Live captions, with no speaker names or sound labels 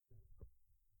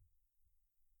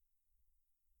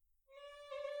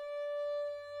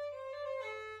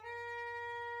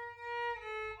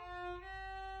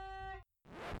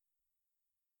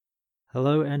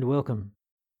Hello and welcome.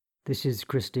 This is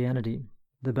Christianity,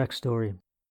 the backstory,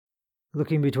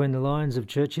 looking between the lines of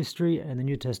church history and the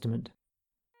New Testament.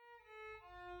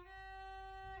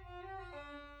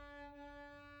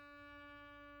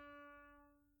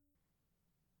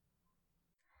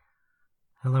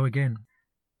 Hello again.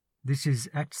 This is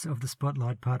Acts of the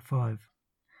Spotlight Part 5,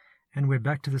 and we're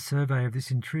back to the survey of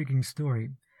this intriguing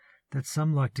story that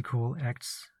some like to call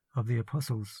Acts of the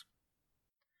Apostles.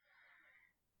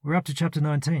 We're up to chapter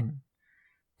 19.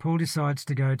 Paul decides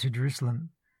to go to Jerusalem,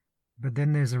 but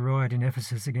then there's a riot in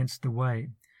Ephesus against the Way,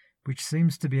 which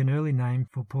seems to be an early name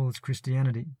for Paul's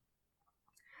Christianity.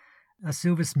 A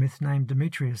silversmith named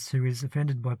Demetrius, who is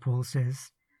offended by Paul,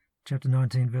 says, chapter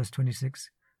 19, verse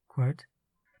 26, quote,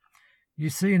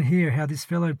 "You see and hear how this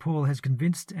fellow Paul has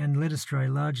convinced and led astray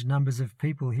large numbers of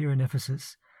people here in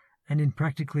Ephesus and in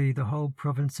practically the whole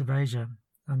province of Asia,"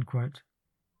 unquote.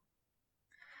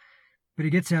 But he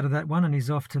gets out of that one and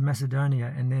he's off to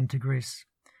Macedonia and then to Greece.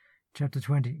 Chapter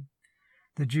 20.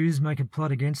 The Jews make a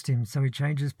plot against him, so he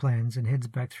changes plans and heads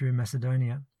back through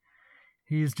Macedonia.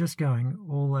 He is just going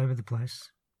all over the place.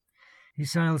 He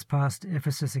sails past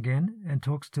Ephesus again and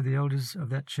talks to the elders of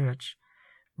that church,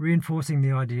 reinforcing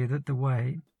the idea that the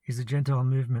Way is a Gentile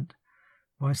movement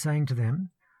by saying to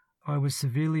them, "I was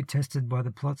severely tested by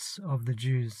the plots of the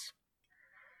Jews."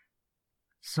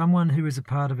 Someone who is a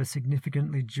part of a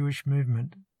significantly Jewish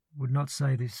movement would not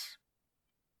say this.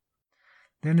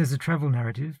 Then there's a travel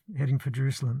narrative heading for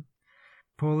Jerusalem.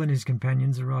 Paul and his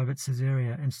companions arrive at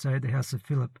Caesarea and stay at the house of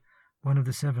Philip, one of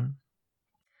the 7.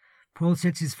 Paul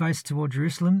sets his face toward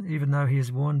Jerusalem, even though he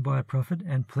is warned by a prophet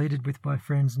and pleaded with by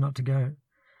friends not to go.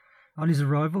 On his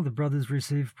arrival, the brothers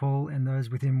receive Paul and those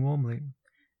with him warmly,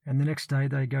 and the next day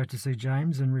they go to see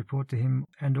James and report to him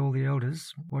and all the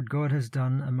elders what God has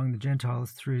done among the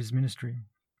Gentiles through his ministry.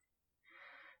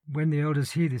 When the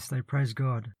elders hear this, they praise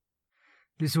God.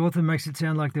 This author makes it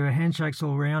sound like there are handshakes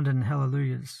all round and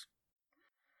hallelujahs.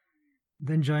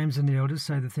 Then James and the elders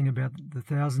say the thing about the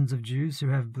thousands of Jews who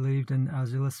have believed and are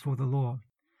zealous for the law.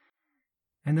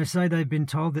 And they say they've been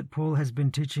told that Paul has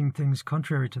been teaching things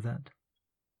contrary to that.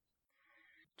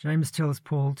 James tells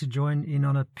Paul to join in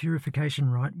on a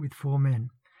purification rite with 4 men,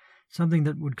 something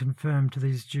that would confirm to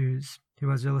these Jews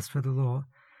who are zealous for the law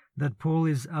that Paul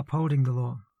is upholding the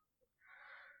law.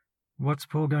 What's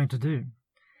Paul going to do?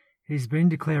 He's been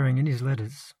declaring in his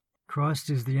letters, Christ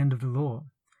is the end of the law,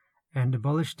 and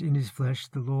abolished in his flesh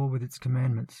the law with its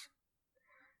commandments.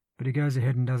 But he goes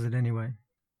ahead and does it anyway.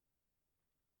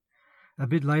 A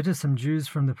bit later, some Jews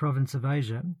from the province of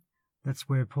Asia, that's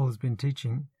where Paul's been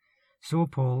teaching, saw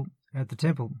Paul at the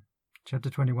temple,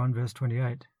 chapter 21, verse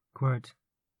 28, quote,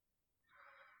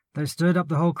 "They stirred up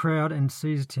the whole crowd and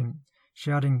seized him,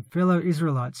 shouting, 'Fellow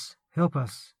Israelites, help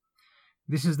us.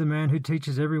 This is the man who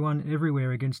teaches everyone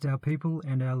everywhere against our people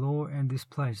and our law and this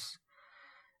place.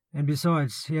 And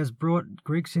besides, he has brought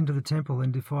Greeks into the temple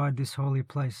and defied this holy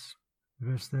place.'"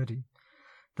 Verse 30.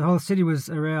 The whole city was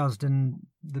aroused and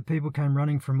the people came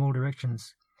running from all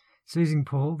directions. Seizing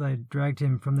Paul, they dragged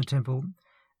him from the temple,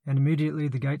 and immediately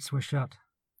the gates were shut,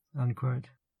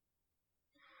 unquote.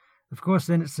 Of course,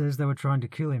 then it says they were trying to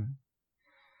kill him.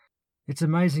 It's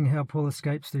amazing how Paul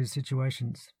escapes these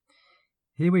situations.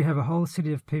 Here we have a whole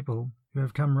city of people who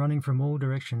have come running from all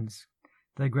directions.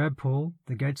 They grab Paul,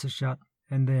 the gates are shut,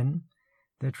 and then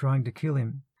they're trying to kill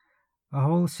him. A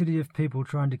whole city of people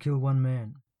trying to kill one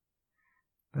man.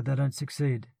 But they don't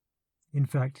succeed. In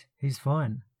fact, he's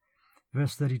fine.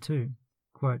 Verse 32,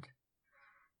 quote,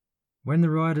 "When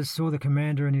the rioters saw the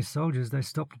commander and his soldiers, they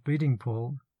stopped beating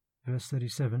Paul." Verse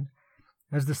 37.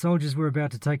 As the soldiers were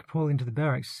about to take Paul into the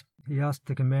barracks, he asked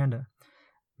the commander,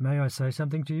 "May I say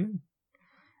something to you?"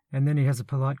 And then he has a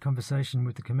polite conversation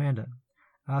with the commander,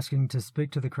 asking to speak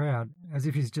to the crowd as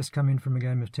if he's just come in from a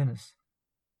game of tennis.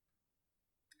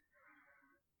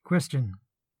 Question.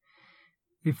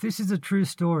 If this is a true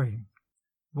story,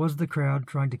 was the crowd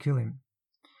trying to kill him?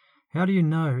 How do you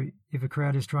know if a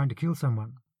crowd is trying to kill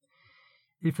someone?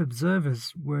 If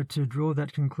observers were to draw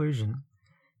that conclusion,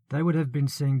 they would have been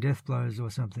seeing death blows or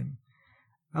something.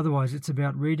 Otherwise, it's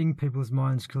about reading people's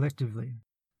minds collectively.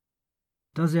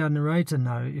 Does our narrator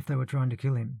know if they were trying to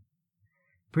kill him?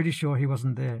 Pretty sure he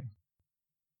wasn't there.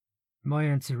 My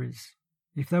answer is,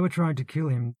 if they were trying to kill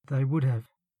him, they would have.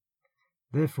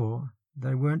 Therefore,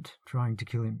 they weren't trying to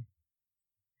kill him.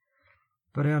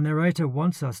 But our narrator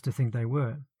wants us to think they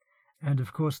were, and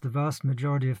of course the vast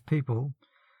majority of people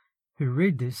who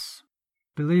read this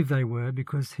believe they were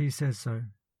because he says so.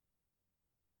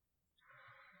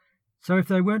 So if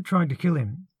they weren't trying to kill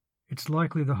him, it's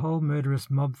likely the whole murderous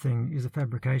mob thing is a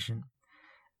fabrication,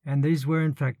 and these were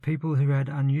in fact people who had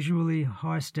unusually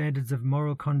high standards of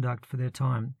moral conduct for their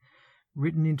time,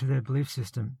 written into their belief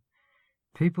system.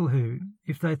 People who,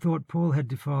 if they thought Paul had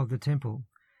defiled the temple,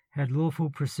 had lawful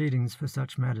proceedings for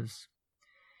such matters.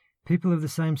 People of the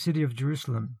same city of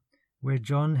Jerusalem, where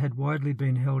John had widely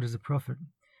been held as a prophet,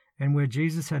 and where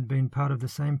Jesus had been part of the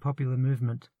same popular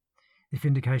movement, if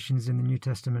indications in the New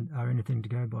Testament are anything to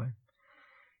go by,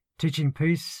 teaching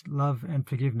peace, love, and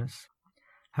forgiveness,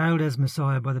 hailed as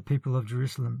Messiah by the people of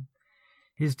Jerusalem,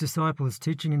 his disciples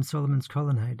teaching in Solomon's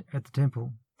colonnade at the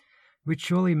temple, which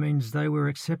surely means they were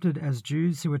accepted as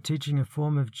Jews who were teaching a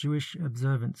form of Jewish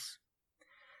observance.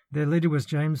 Their leader was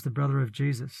James, the brother of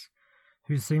Jesus,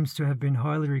 who seems to have been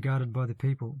highly regarded by the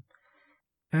people,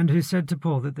 and who said to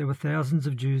Paul that there were thousands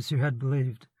of Jews who had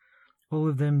believed, all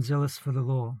of them zealous for the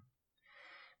law,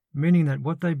 meaning that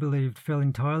what they believed fell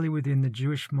entirely within the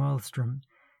Jewish maelstrom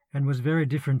and was very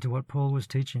different to what Paul was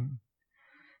teaching.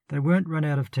 They weren't run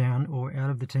out of town or out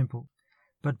of the temple,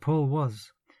 but Paul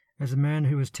was, as a man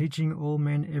who was teaching all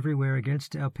men everywhere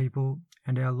against our people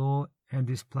and our law and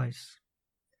this place.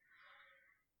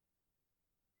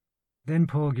 Then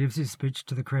Paul gives his speech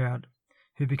to the crowd,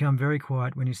 who become very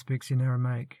quiet when he speaks in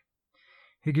Aramaic.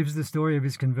 He gives the story of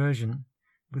his conversion,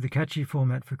 with a catchy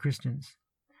format for Christians.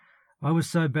 I was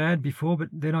so bad before, but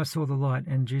then I saw the light,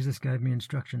 and Jesus gave me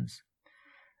instructions.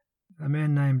 A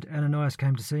man named Ananias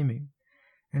came to see me,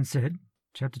 and said,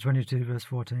 chapter 22, verse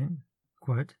 14,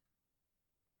 quote,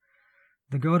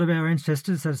 "The God of our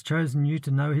ancestors has chosen you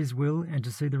to know his will and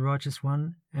to see the righteous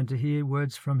one and to hear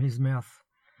words from his mouth.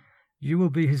 You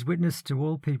will be his witness to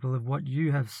all people of what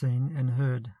you have seen and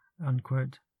heard."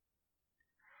 Unquote.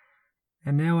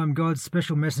 "And now I'm God's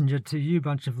special messenger to you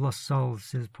bunch of lost souls,"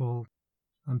 says Paul.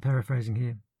 I'm paraphrasing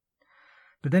here.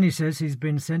 But then he says he's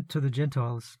been sent to the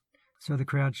Gentiles. So the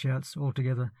crowd shouts all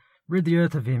together, "Rid the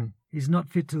earth of him, he's not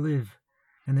fit to live."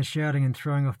 And they're shouting and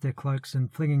throwing off their cloaks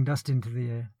and flinging dust into the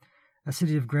air. A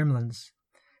city of gremlins.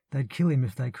 They'd kill him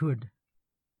if they could.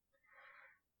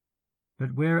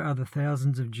 But where are the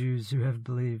thousands of Jews who have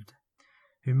believed,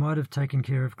 who might have taken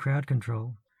care of crowd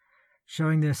control,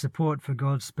 showing their support for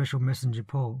God's special messenger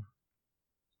Paul?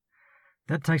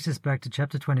 That takes us back to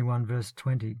chapter 21, verse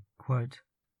 20, quote,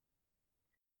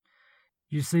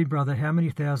 "You see, brother, how many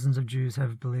thousands of Jews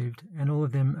have believed, and all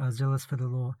of them are zealous for the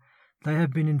law. They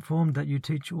have been informed that you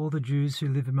teach all the Jews who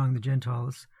live among the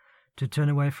Gentiles to turn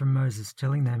away from Moses,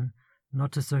 telling them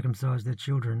not to circumcise their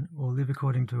children or live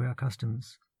according to our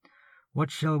customs.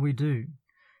 What shall we do?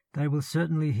 They will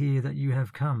certainly hear that you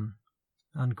have come."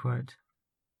 Unquote.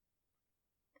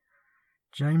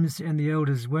 James and the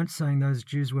elders weren't saying those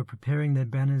Jews were preparing their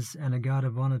banners and a guard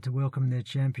of honour to welcome their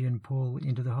champion Paul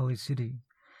into the holy city.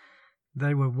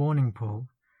 They were warning Paul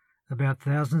about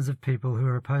thousands of people who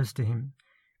are opposed to him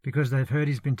because they've heard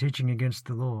he's been teaching against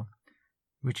the law,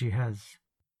 which he has.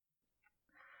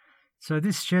 So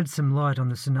this sheds some light on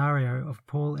the scenario of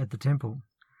Paul at the temple.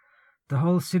 The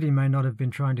whole city may not have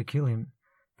been trying to kill him,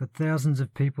 but thousands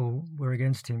of people were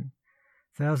against him,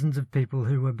 thousands of people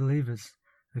who were believers,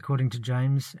 according to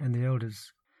James and the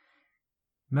elders.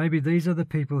 Maybe these are the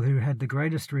people who had the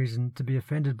greatest reason to be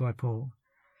offended by Paul,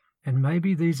 and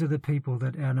maybe these are the people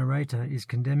that our narrator is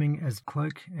condemning as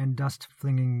cloak and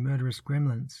dust-flinging murderous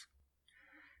gremlins,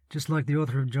 just like the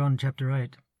author of John chapter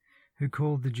 8, who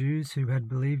called the Jews who had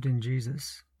believed in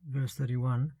Jesus, verse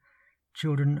 31,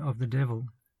 children of the devil,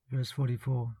 verse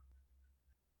 44.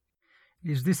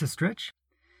 Is this a stretch?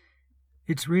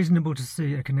 It's reasonable to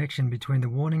see a connection between the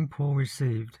warning Paul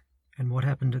received and what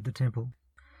happened at the temple.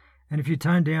 And if you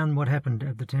tone down what happened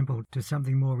at the temple to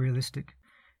something more realistic,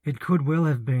 it could well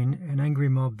have been an angry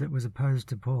mob that was opposed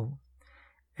to Paul.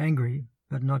 Angry,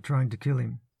 but not trying to kill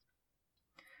him.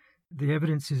 The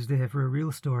evidence is there for a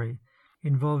real story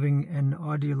involving an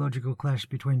ideological clash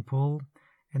between Paul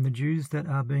and the Jews that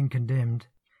are being condemned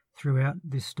throughout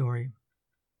this story.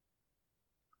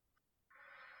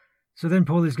 So then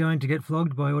Paul is going to get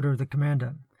flogged by order of the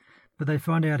commander, but they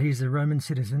find out he's a Roman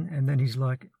citizen, and then he's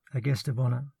like a guest of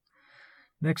honour.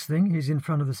 Next thing, he's in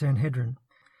front of the Sanhedrin.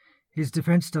 His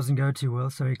defence doesn't go too well,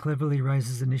 so he cleverly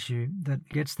raises an issue that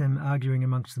gets them arguing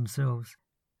amongst themselves.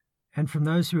 And from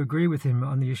those who agree with him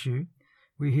on the issue,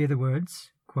 we hear the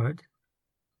words, quote,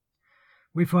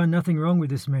 "We find nothing wrong with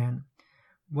this man.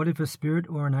 What if a spirit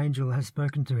or an angel has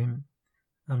spoken to him?"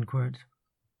 Unquote.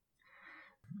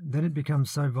 Then it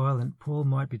becomes so violent Paul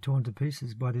might be torn to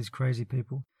pieces by these crazy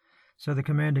people, so the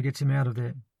commander gets him out of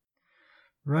there.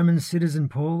 Roman citizen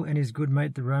Paul and his good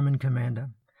mate the Roman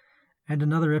commander, and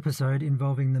another episode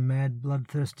involving the mad,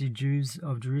 bloodthirsty Jews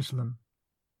of Jerusalem.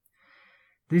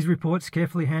 These reports,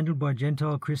 carefully handled by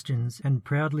Gentile Christians and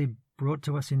proudly brought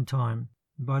to us in time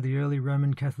by the early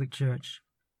Roman Catholic Church.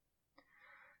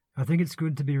 I think it's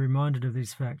good to be reminded of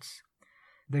these facts.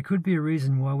 There could be a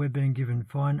reason why we're being given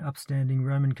fine, upstanding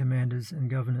Roman commanders and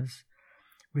governors,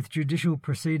 with judicial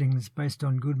proceedings based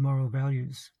on good moral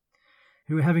values,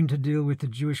 who are having to deal with the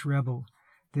Jewish rabble,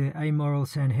 their amoral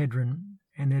Sanhedrin,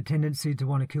 and their tendency to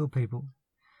want to kill people.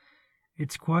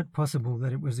 It's quite possible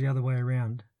that it was the other way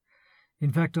around.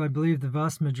 In fact, I believe the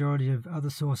vast majority of other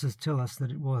sources tell us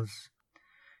that it was.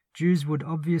 Jews would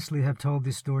obviously have told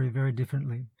this story very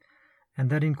differently, and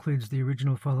that includes the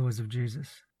original followers of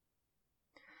Jesus.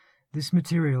 This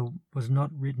material was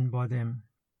not written by them.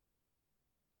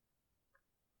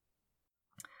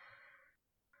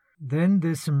 Then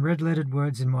there's some red-lettered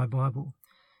words in my Bible,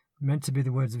 meant to be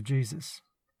the words of Jesus.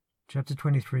 Chapter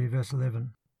 23, verse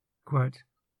 11. Quote,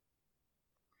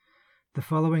 "The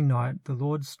following night the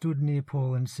Lord stood near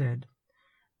Paul and said,"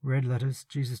 red letters,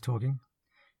 Jesus talking,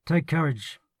 "Take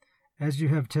courage. As you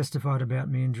have testified about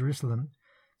me in Jerusalem,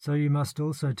 so you must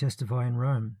also testify in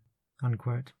Rome."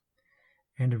 Unquote.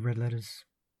 End of red letters.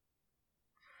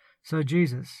 So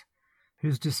Jesus,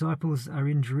 whose disciples are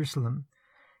in Jerusalem,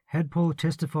 had Paul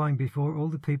testifying before all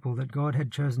the people that God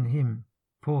had chosen him,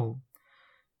 Paul,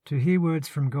 to hear words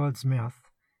from God's mouth,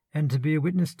 and to be a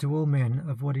witness to all men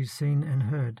of what he's seen and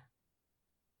heard.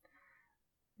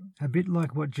 A bit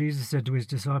like what Jesus said to his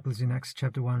disciples in Acts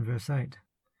chapter 1, verse 8.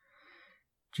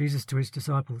 Jesus to his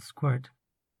disciples, quote,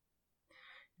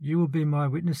 "You will be my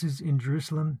witnesses in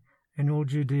Jerusalem and all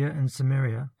Judea and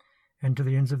Samaria, and to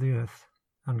the ends of the earth."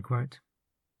 Unquote.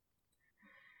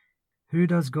 Who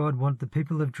does God want the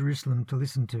people of Jerusalem to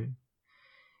listen to?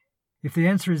 If the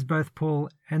answer is both Paul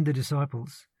and the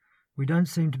disciples, we don't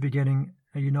seem to be getting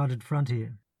a united front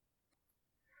here.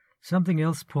 Something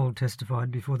else Paul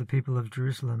testified before the people of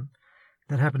Jerusalem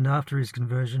that happened after his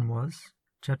conversion was,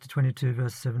 chapter 22,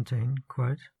 verse 17,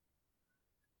 quote,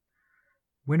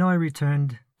 "When I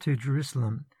returned to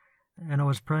Jerusalem and I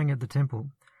was praying at the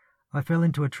temple, I fell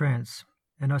into a trance,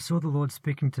 and I saw the Lord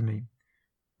speaking to me."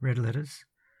 Red letters.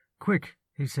 "Quick,"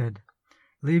 he said,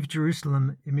 "leave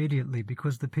Jerusalem immediately,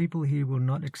 because the people here will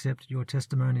not accept your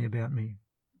testimony about me."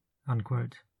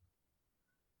 Unquote.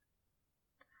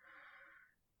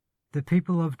 The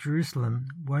people of Jerusalem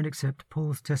won't accept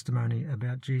Paul's testimony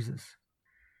about Jesus.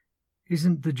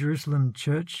 Isn't the Jerusalem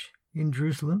church in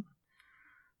Jerusalem?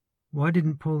 Why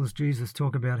didn't Paul's Jesus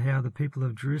talk about how the people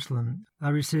of Jerusalem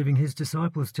are receiving his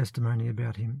disciples' testimony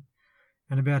about him,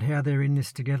 and about how they're in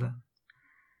this together?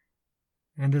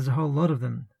 And there's a whole lot of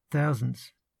them,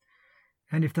 thousands.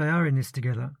 And if they are in this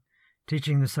together,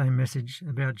 teaching the same message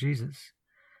about Jesus,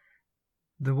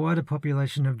 the wider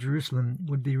population of Jerusalem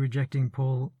would be rejecting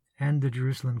Paul and the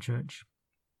Jerusalem church.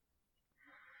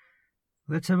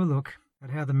 Let's have a look at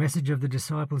how the message of the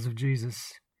disciples of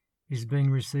Jesus is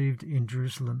being received in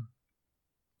Jerusalem.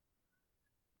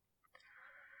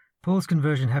 Paul's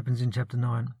conversion happens in chapter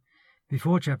 9.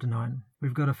 Before chapter 9,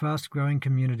 we've got a fast-growing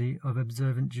community of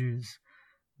observant Jews,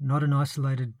 not an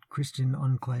isolated Christian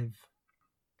enclave.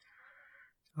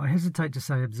 I hesitate to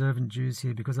say observant Jews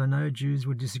here because I know Jews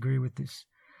would disagree with this,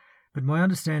 but my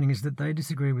understanding is that they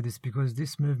disagree with this because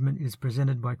this movement is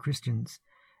presented by Christians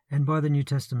and by the New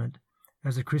Testament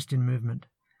as a Christian movement,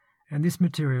 and this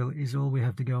material is all we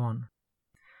have to go on.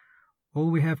 All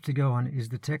we have to go on is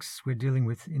the texts we're dealing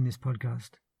with in this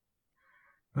podcast.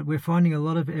 But we're finding a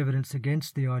lot of evidence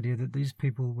against the idea that these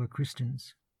people were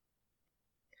Christians.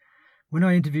 When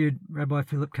I interviewed Rabbi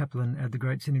Philip Kaplan at the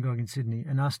Great Synagogue in Sydney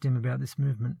and asked him about this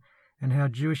movement and how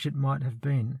Jewish it might have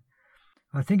been,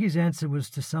 I think his answer was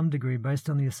to some degree based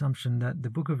on the assumption that the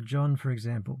book of John, for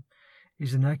example,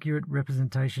 is an accurate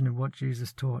representation of what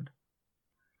Jesus taught.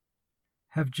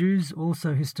 Have Jews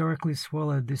also historically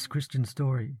swallowed this Christian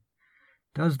story?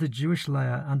 Does the Jewish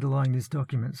layer underlying these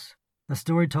documents, a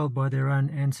story told by their own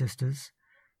ancestors,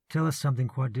 tell us something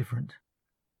quite different?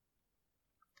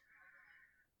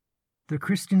 The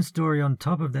Christian story on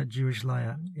top of that Jewish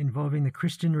layer, involving the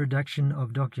Christian redaction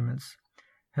of documents,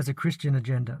 has a Christian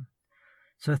agenda,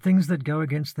 so things that go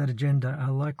against that agenda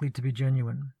are likely to be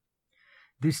genuine.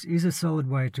 This is a solid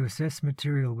way to assess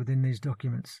material within these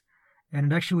documents,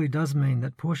 and it actually does mean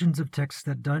that portions of texts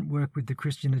that don't work with the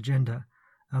Christian agenda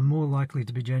are more likely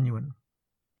to be genuine.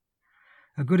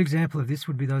 A good example of this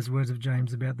would be those words of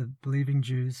James about the believing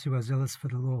Jews who are zealous for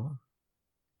the law.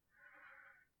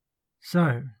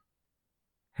 So,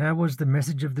 how was the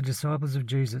message of the disciples of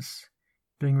Jesus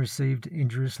being received in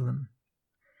Jerusalem?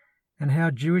 And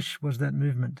how Jewish was that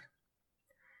movement?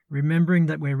 Remembering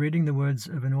that we're reading the words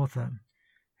of an author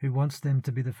who wants them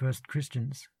to be the first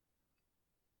Christians.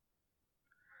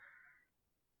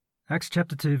 Acts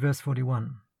chapter 2, verse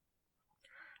 41.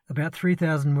 About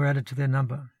 3,000 were added to their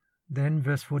number. Then,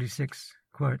 verse 46,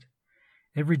 quote,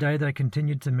 "Every day they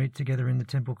continued to meet together in the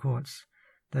temple courts.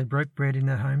 They broke bread in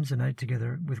their homes and ate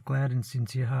together with glad and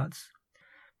sincere hearts,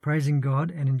 praising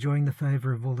God and enjoying the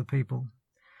favour of all the people.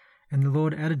 And the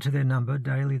Lord added to their number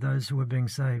daily those who were being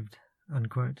saved."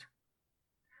 Unquote.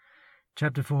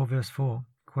 Chapter 4, verse 4,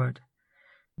 quote,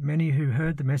 "Many who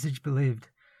heard the message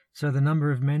believed, so the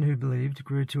number of men who believed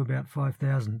grew to about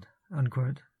 5,000.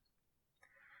 Unquote.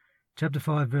 Chapter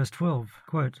 5, verse 12,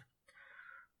 quote,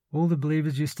 "All the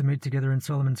believers used to meet together in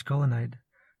Solomon's colonnade.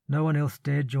 No one else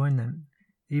dared join them,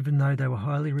 even though they were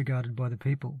highly regarded by the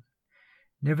people.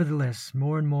 Nevertheless,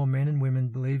 more and more men and women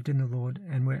believed in the Lord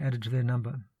and were added to their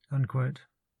number." Unquote.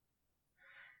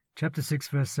 Chapter 6,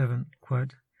 verse 7,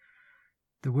 quote,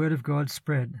 "The word of God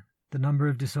spread. The number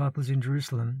of disciples in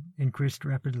Jerusalem increased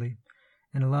rapidly,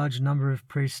 and a large number of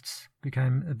priests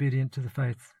became obedient to the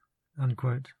faith."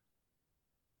 Unquote.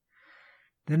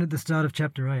 Then at the start of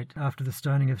chapter 8, after the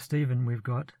stoning of Stephen, we've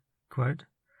got, quote,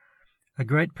 "A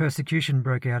great persecution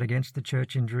broke out against the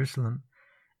church in Jerusalem,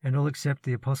 and all except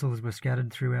the apostles were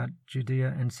scattered throughout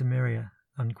Judea and Samaria."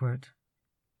 Unquote.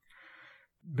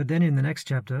 But then in the next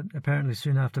chapter, apparently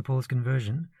soon after Paul's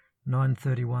conversion,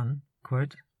 9:31,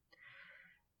 quote,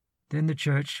 "Then the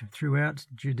church throughout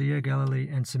Judea, Galilee,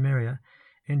 and Samaria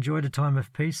enjoyed a time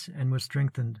of peace and was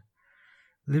strengthened.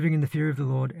 Living in the fear of the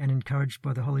Lord and encouraged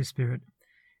by the Holy Spirit,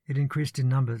 it increased in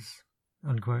numbers."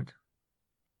 Unquote.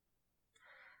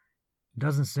 It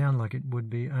doesn't sound like it would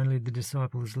be only the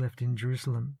disciples left in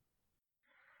Jerusalem.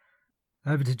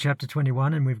 Over to chapter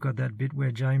 21, and we've got that bit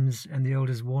where James and the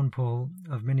elders warn Paul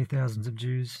of many thousands of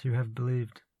Jews who have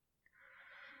believed.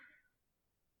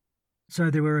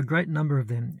 "So there were a great number of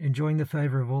them, enjoying the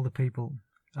favour of all the people,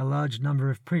 a large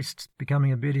number of priests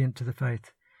becoming obedient to the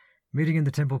faith, meeting in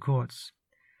the temple courts.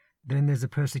 Then there's a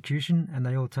persecution, and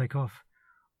they all take off,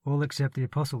 all except the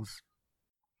apostles.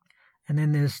 And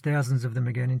then there's thousands of them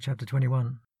again in chapter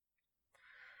 21.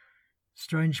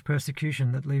 Strange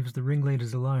persecution that leaves the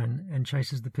ringleaders alone and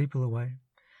chases the people away.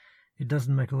 It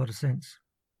doesn't make a lot of sense.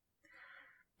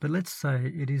 But let's say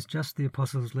it is just the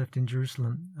apostles left in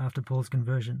Jerusalem after Paul's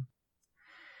conversion.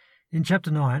 In chapter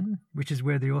 9, which is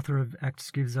where the author of Acts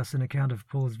gives us an account of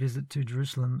Paul's visit to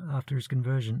Jerusalem after his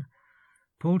conversion,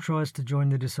 Paul tries to join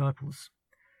the disciples,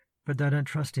 but they don't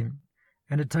trust him,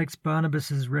 and it takes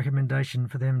Barnabas' recommendation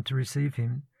for them to receive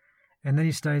him, and then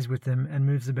he stays with them and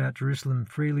moves about Jerusalem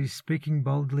freely, speaking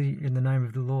boldly in the name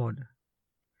of the Lord,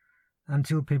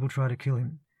 until people try to kill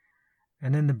him,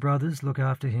 and then the brothers look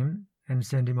after him and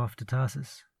send him off to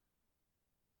Tarsus.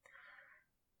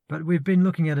 But we've been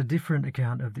looking at a different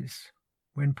account of this,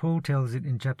 when Paul tells it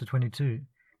in chapter 22,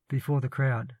 before the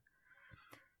crowd.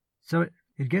 So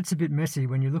it gets a bit messy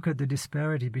when you look at the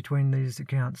disparity between these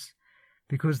accounts,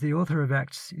 because the author of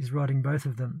Acts is writing both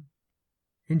of them.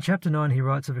 In chapter 9 he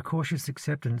writes of a cautious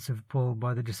acceptance of Paul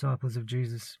by the disciples of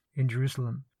Jesus in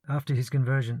Jerusalem after his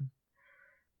conversion.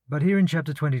 But here in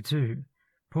chapter 22,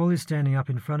 Paul is standing up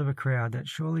in front of a crowd that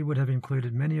surely would have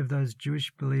included many of those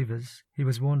Jewish believers he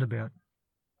was warned about.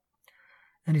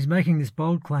 And he's making this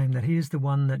bold claim that he is the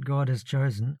one that God has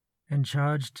chosen and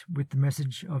charged with the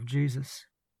message of Jesus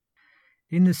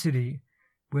in the city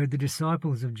where the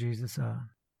disciples of Jesus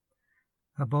are.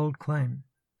 A bold claim.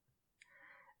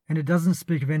 And it doesn't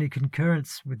speak of any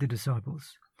concurrence with the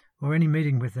disciples or any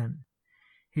meeting with them.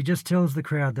 He just tells the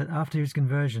crowd that after his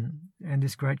conversion and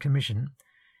this great commission,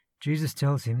 Jesus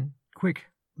tells him, "Quick,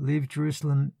 leave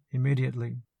Jerusalem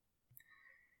immediately."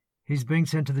 He's being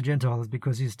sent to the Gentiles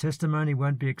because his testimony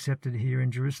won't be accepted here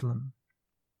in Jerusalem.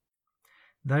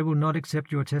 They will not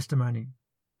accept your testimony,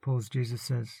 Jesus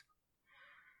says.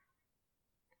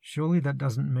 Surely that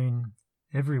doesn't mean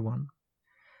everyone.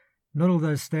 Not all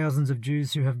those thousands of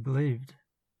Jews who have believed.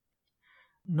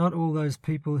 Not all those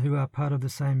people who are part of the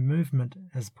same movement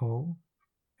as Paul,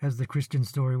 as the Christian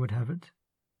story would have it.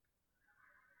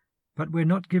 But we're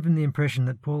not given the impression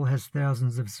that Paul has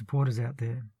thousands of supporters out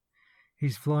there.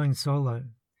 He's flying solo.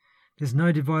 There's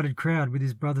no divided crowd with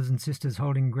his brothers and sisters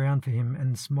holding ground for him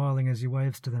and smiling as he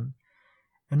waves to them.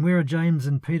 And where are James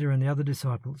and Peter and the other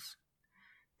disciples?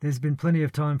 There's been plenty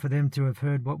of time for them to have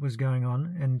heard what was going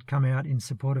on and come out in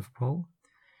support of Paul.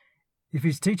 If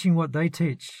he's teaching what they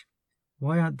teach,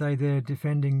 why aren't they there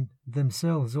defending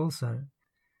themselves also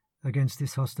against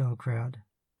this hostile crowd?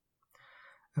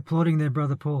 Applauding their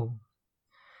brother Paul,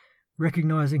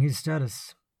 recognizing his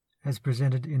status as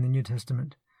presented in the New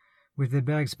Testament, with their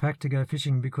bags packed to go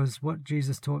fishing because what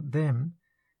Jesus taught them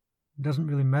doesn't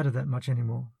really matter that much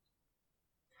anymore.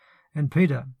 And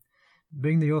Peter,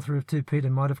 being the author of 2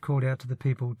 Peter, might have called out to the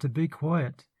people to be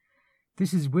quiet.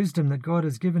 This is wisdom that God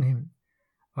has given him.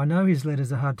 I know his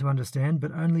letters are hard to understand,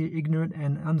 but only ignorant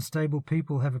and unstable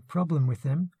people have a problem with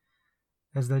them,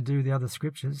 as they do the other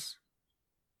scriptures.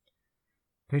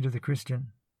 Peter the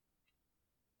Christian.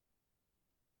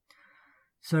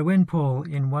 So when Paul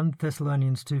in 1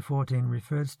 Thessalonians 2:14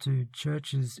 refers to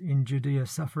churches in Judea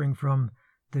suffering from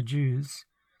the Jews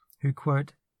who,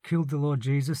 quote, killed the Lord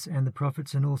Jesus and the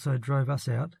prophets and also drove us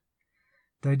out,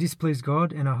 they displease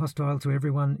God and are hostile to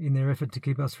everyone in their effort to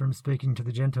keep us from speaking to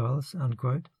the Gentiles,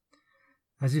 unquote,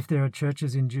 as if there are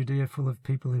churches in Judea full of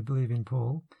people who believe in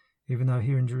Paul, even though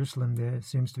here in Jerusalem there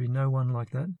seems to be no one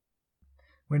like that.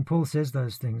 When Paul says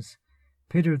those things,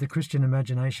 Peter of the Christian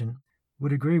imagination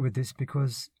would agree with this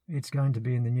because it's going to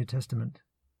be in the New Testament.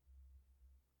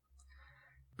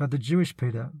 But the Jewish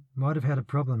Peter might have had a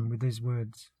problem with these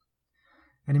words,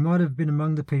 and he might have been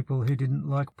among the people who didn't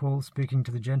like Paul speaking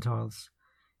to the Gentiles,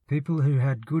 people who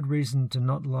had good reason to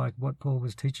not like what Paul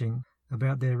was teaching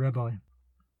about their rabbi.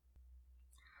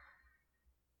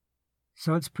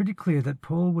 So it's pretty clear that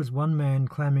Paul was one man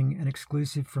claiming an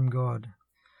exclusive from God.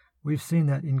 We've seen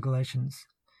that in Galatians.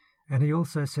 And he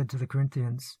also said to the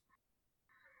Corinthians,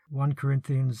 1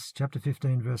 Corinthians chapter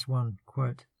 15, verse 1,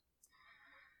 quote,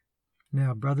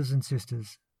 Now, brothers and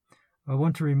sisters, I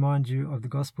want to remind you of the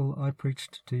gospel I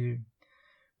preached to you,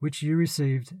 which you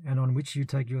received and on which you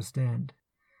take your stand.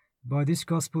 By this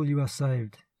gospel you are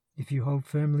saved, if you hold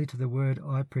firmly to the word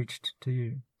I preached to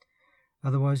you.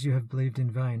 Otherwise you have believed in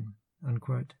vain,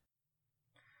 unquote.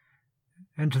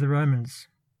 And to the Romans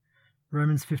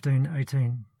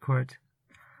 15:18, quote,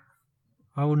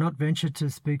 I will not venture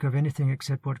to speak of anything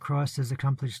except what Christ has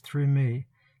accomplished through me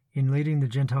in leading the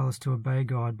Gentiles to obey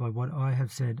God by what I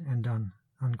have said and done,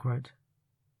 unquote.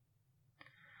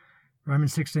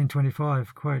 Romans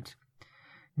 16:25, quote,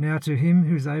 Now to him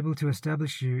who is able to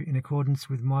establish you in accordance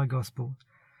with my gospel,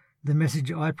 the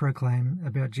message I proclaim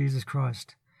about Jesus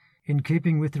Christ, in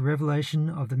keeping with the revelation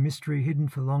of the mystery hidden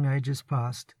for long ages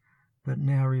past, but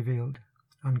now revealed,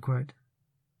 unquote.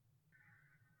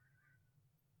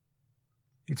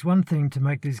 It's one thing to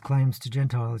make these claims to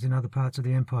Gentiles in other parts of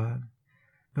the empire,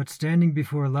 but standing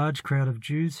before a large crowd of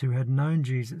Jews who had known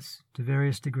Jesus to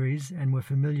various degrees and were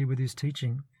familiar with his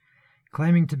teaching,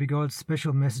 claiming to be God's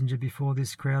special messenger before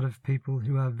this crowd of people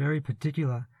who are very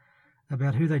particular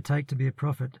about who they take to be a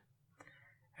prophet,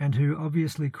 and who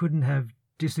obviously couldn't have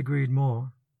disagreed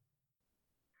more.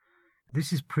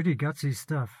 This is pretty gutsy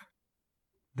stuff.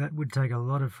 That would take a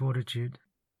lot of fortitude.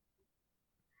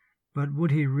 But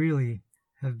would he really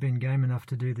have been game enough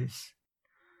to do this,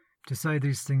 to say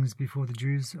these things before the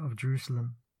Jews of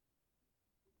Jerusalem?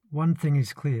 One thing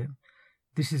is clear.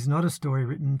 This is not a story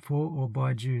written for or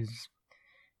by Jews.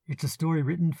 It's a story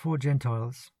written for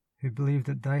Gentiles who believe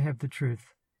that they have the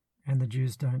truth and the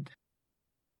Jews don't.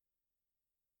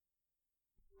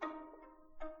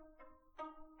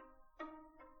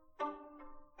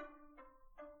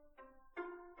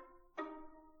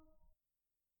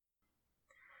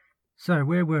 So,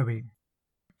 where were we?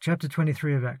 Chapter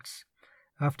 23 of Acts.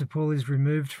 After Paul is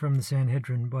removed from the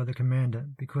Sanhedrin by the commander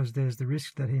because there's the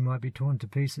risk that he might be torn to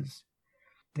pieces.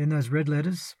 Then those red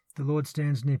letters, the Lord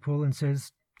stands near Paul and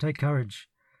says, Take courage.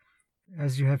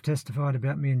 As you have testified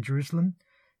about me in Jerusalem,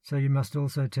 so you must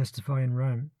also testify in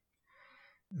Rome.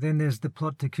 Then there's the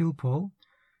plot to kill Paul.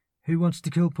 Who wants to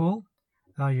kill Paul?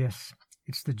 Ah, yes,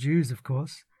 it's the Jews, of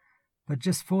course, but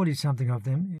just 40-something of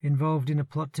them involved in a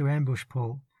plot to ambush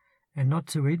Paul, and not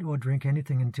to eat or drink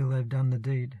anything until they've done the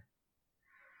deed.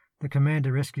 The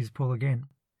commander rescues Paul again.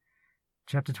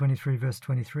 Chapter 23, verse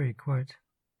 23, quote,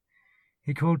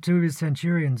 He called 2 of his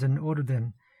centurions and ordered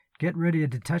them, Get ready a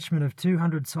detachment of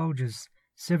 200 soldiers,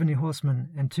 70 horsemen,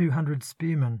 and 200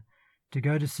 spearmen to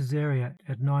go to Caesarea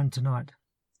at 9 tonight.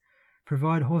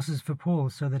 Provide horses for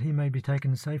Paul so that he may be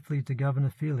taken safely to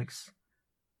Governor Felix,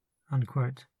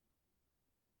 unquote.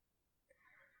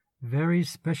 Very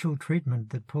special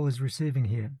treatment that Paul is receiving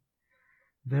here.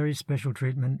 Very special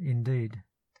treatment indeed.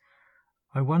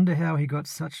 I wonder how he got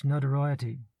such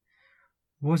notoriety.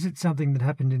 Was it something that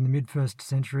happened in the mid-1st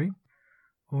century?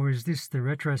 Or is this the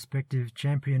retrospective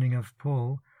championing of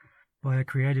Paul by a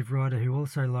creative writer who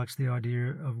also likes the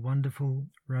idea of wonderful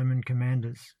Roman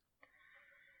commanders,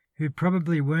 who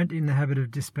probably weren't in the habit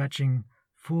of dispatching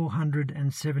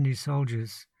 470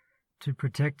 soldiers to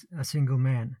protect a single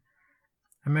man,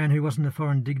 a man who wasn't a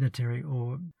foreign dignitary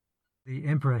or the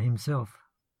emperor himself?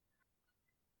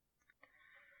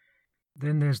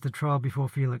 Then there's the trial before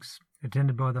Felix,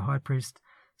 attended by the high priest,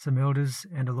 some elders,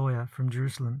 and a lawyer from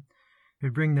Jerusalem, who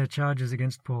bring their charges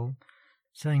against Paul,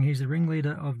 saying he's a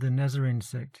ringleader of the Nazarene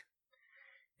sect.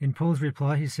 In Paul's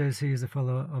reply, he says he is a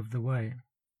follower of the way.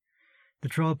 The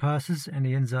trial passes and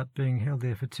he ends up being held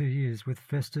there for 2 years, with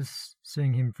Festus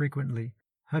seeing him frequently,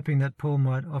 hoping that Paul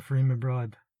might offer him a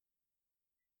bribe.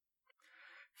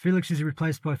 Felix is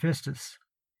replaced by Festus.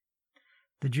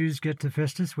 The Jews get to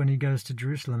Festus when he goes to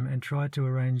Jerusalem and try to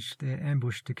arrange their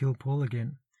ambush to kill Paul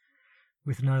again,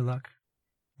 with no luck.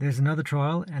 There's another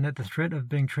trial, and at the threat of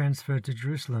being transferred to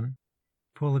Jerusalem,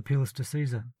 Paul appeals to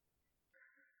Caesar.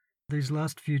 These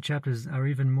last few chapters are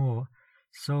even more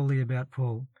solely about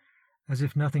Paul, as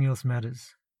if nothing else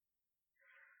matters.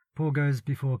 Paul goes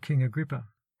before King Agrippa.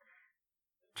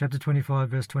 Chapter 25,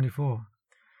 verse 24.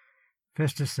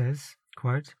 Festus says,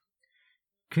 quote,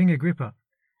 "King Agrippa,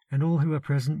 and all who are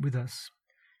present with us,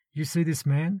 you see this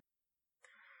man?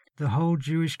 The whole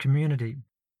Jewish community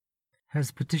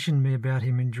has petitioned me about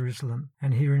him in Jerusalem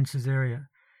and here in Caesarea,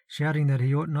 shouting that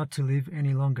he ought not to live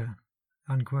any longer."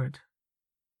 Unquote.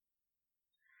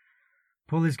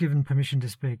 Paul is given permission to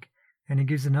speak, and he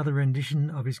gives another rendition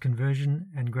of his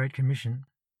conversion and Great Commission.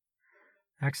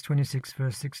 Acts 26,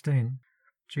 verse 16,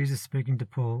 Jesus speaking to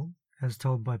Paul, as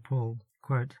told by Paul,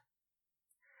 quote,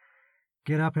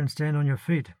 "Get up and stand on your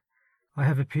feet. I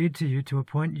have appeared to you to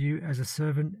appoint you as a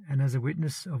servant and as a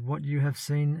witness of what you have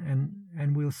seen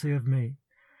and will see of me.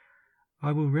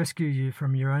 I will rescue you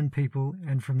from your own people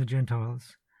and from the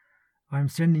Gentiles. I am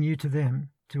sending you to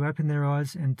them to open their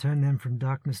eyes and turn them from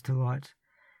darkness to light,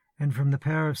 and from the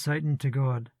power of Satan to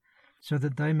God, so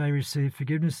that they may receive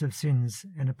forgiveness of sins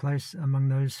and a place among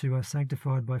those who are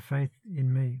sanctified by faith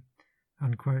in me."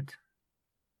 Unquote.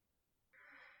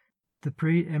 The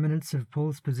preeminence of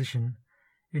Paul's position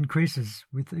increases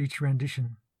with each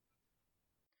rendition.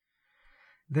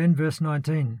 Then verse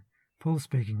 19, Paul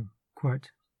speaking,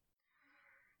 quote,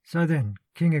 "So then,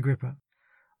 King Agrippa,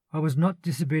 I was not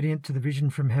disobedient to the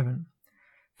vision from heaven,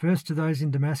 first to those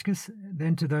in Damascus,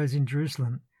 then to those in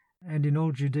Jerusalem, and in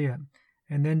all Judea,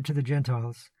 and then to the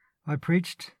Gentiles. I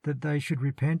preached that they should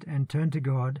repent and turn to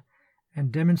God,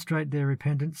 and demonstrate their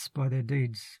repentance by their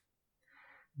deeds.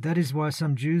 That is why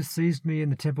some Jews seized me in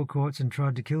the temple courts and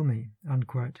tried to kill me."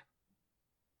 Unquote.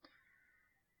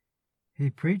 He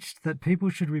preached that people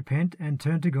should repent and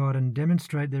turn to God and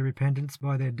demonstrate their repentance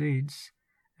by their deeds,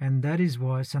 and that is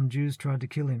why some Jews tried to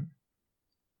kill him.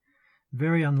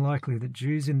 Very unlikely that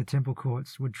Jews in the temple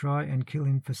courts would try and kill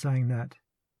him for saying that.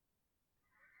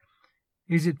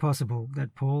 Is it possible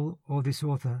that Paul or this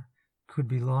author could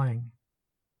be lying?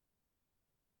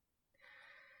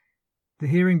 The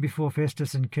hearing before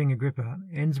Festus and King Agrippa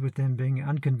ends with them being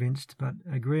unconvinced but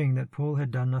agreeing that Paul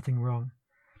had done nothing wrong.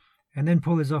 And then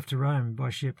Paul is off to Rome by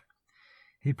ship.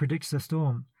 He predicts a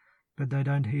storm, but they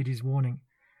don't heed his warning.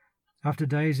 After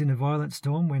days in a violent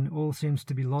storm, when all seems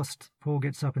to be lost, Paul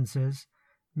gets up and says,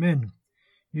 "Men,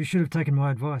 you should have taken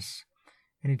my advice."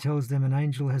 And he tells them an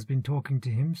angel has been talking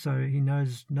to him, so he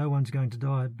knows no one's going to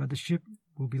die, but the ship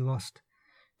will be lost,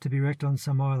 to be wrecked on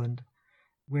some island,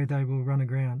 where they will run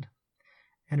aground.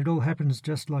 And it all happens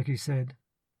just like he said.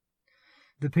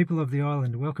 The people of the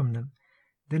island welcome them.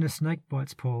 Then a snake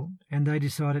bites Paul, and they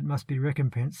decide it must be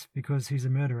recompense because he's a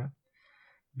murderer.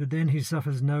 But then he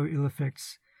suffers no ill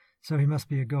effects, so he must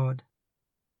be a god.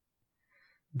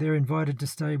 They're invited to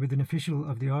stay with an official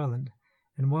of the island,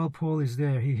 and while Paul is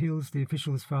there, he heals the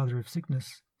official's father of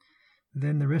sickness.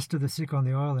 Then the rest of the sick on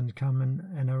the island come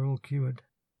and are all cured.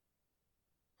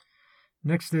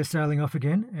 Next they're sailing off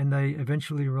again, and they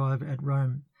eventually arrive at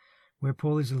Rome, where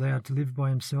Paul is allowed to live by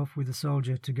himself with a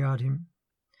soldier to guard him.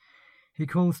 He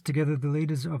calls together the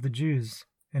leaders of the Jews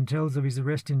and tells of his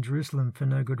arrest in Jerusalem for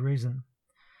no good reason.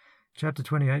 Chapter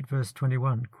 28, verse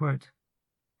 21, quote,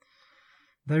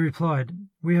 "They replied,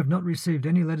 'We have not received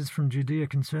any letters from Judea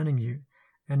concerning you,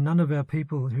 and none of our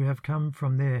people who have come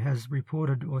from there has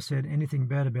reported or said anything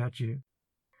bad about you.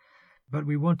 But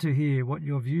we want to hear what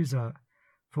your views are,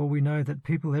 for we know that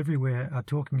people everywhere are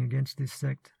talking against this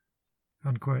sect.'"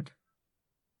 Unquote.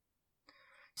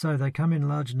 So they come in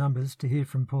large numbers to hear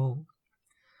from Paul.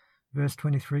 Verse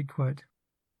 23, quote,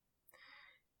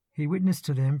 "He witnessed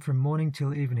to them from morning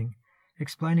till evening,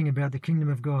 explaining about the kingdom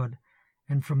of God,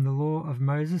 and from the law of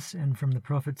Moses and from the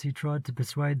prophets he tried to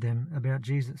persuade them about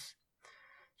Jesus.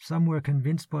 Some were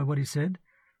convinced by what he said,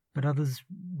 but others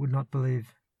would not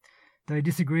believe. They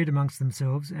disagreed amongst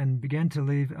themselves and began to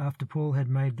leave after Paul had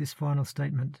made this final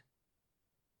statement.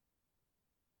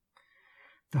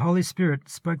 The Holy Spirit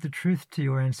spoke the truth to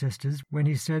your ancestors when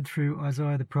he said through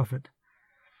Isaiah the prophet,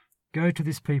 'Go to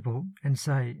this people and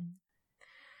say,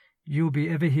 you will be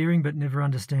ever hearing but never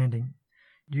understanding.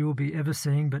 You will be ever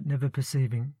seeing but never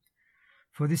perceiving.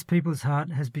 For this people's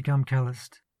heart has become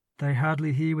calloused. They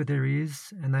hardly hear with their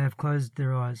ears, and they have closed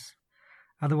their eyes.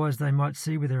 Otherwise they might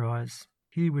see with their eyes,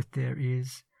 hear with their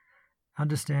ears,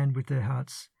 understand with their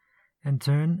hearts, and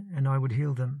turn, and I would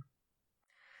heal them.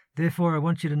 Therefore I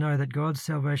want you to know that God's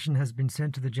salvation has been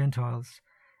sent to the Gentiles,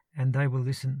 and they will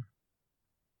listen."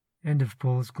 End of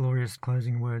Paul's glorious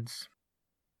closing words.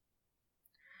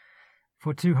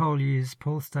 For 2 whole years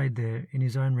Paul stayed there in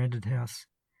his own rented house,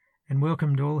 and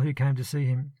welcomed all who came to see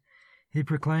him. He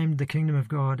proclaimed the kingdom of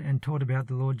God and taught about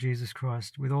the Lord Jesus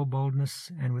Christ with all boldness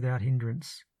and without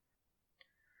hindrance.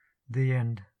 The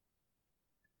end.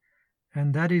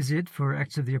 And that is it for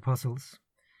Acts of the Apostles.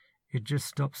 It just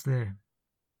stops there.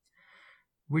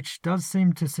 Which does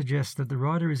seem to suggest that the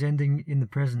writer is ending in the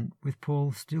present, with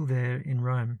Paul still there in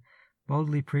Rome,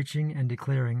 boldly preaching and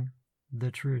declaring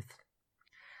the truth.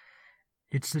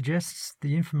 It suggests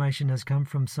the information has come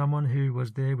from someone who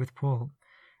was there with Paul,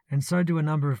 and so do a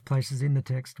number of places in the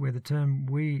text where the term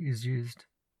 "we" is used.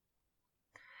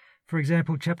 For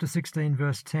example, chapter 16,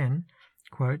 verse 10,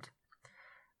 quote,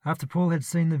 "After Paul had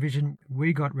seen the vision,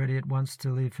 we got ready at once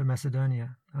to leave for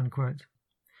Macedonia," unquote.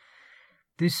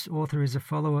 This author is a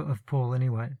follower of Paul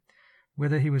anyway,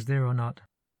 whether he was there or not.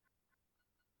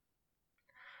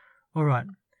 All right.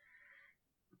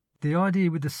 The idea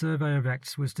with the survey of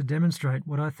Acts was to demonstrate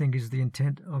what I think is the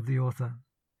intent of the author.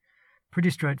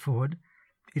 Pretty straightforward.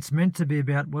 It's meant to be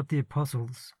about what the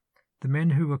apostles, the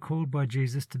men who were called by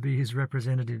Jesus to be his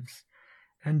representatives,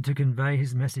 and to convey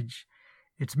his message,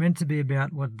 it's meant to be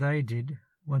about what they did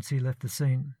once he left the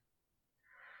scene.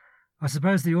 I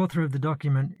suppose the author of the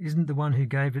document isn't the one who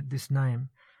gave it this name,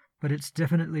 but it's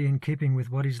definitely in keeping with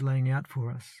what he's laying out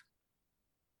for us.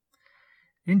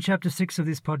 In chapter 6 of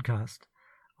this podcast,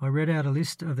 I read out a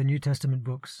list of the New Testament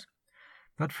books,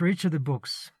 but for each of the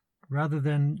books, rather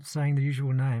than saying the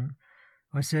usual name,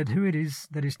 I said who it is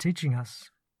that is teaching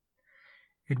us.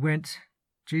 It went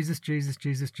Jesus, Jesus,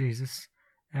 Jesus, Jesus,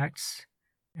 Acts,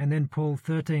 and then Paul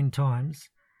 13 times,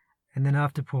 and then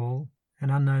after Paul, an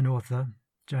unknown author,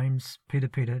 James, Peter,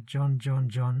 Peter, John, John,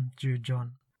 John, Jude,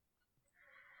 John.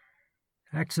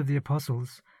 Acts of the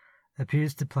Apostles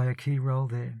appears to play a key role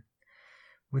there.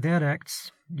 Without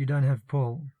Acts, you don't have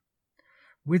Paul.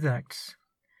 With Acts,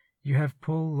 you have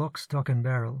Paul lock, stock and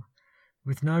barrel,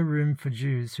 with no room for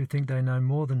Jews who think they know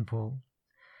more than Paul,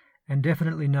 and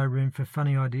definitely no room for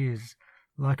funny ideas,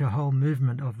 like a whole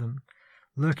movement of them,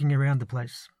 lurking around the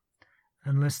place,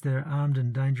 unless they're armed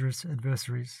and dangerous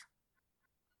adversaries.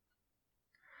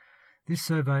 This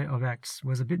survey of Acts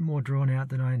was a bit more drawn out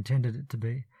than I intended it to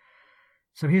be,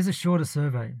 so here's a shorter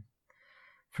survey.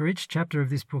 For each chapter of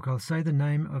this book, I'll say the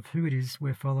name of who it is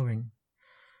we're following,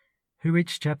 who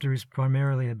each chapter is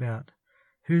primarily about,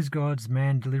 who's God's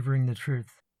man delivering the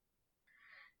truth.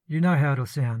 You know how it'll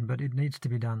sound, but it needs to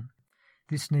be done.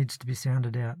 This needs to be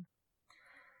sounded out.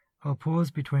 I'll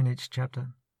pause between each chapter.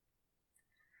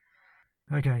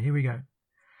 Okay, here we go.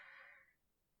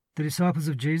 The disciples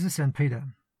of Jesus and Peter.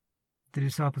 The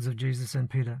disciples of Jesus and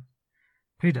Peter.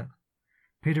 Peter.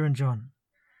 Peter and John.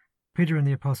 Peter and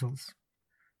the apostles.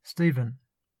 Stephen.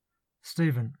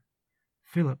 Stephen.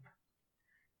 Philip.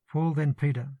 Paul, then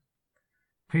Peter.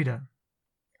 Peter.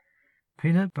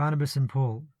 Peter, Barnabas and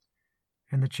Paul,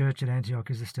 and the church at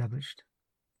Antioch is established.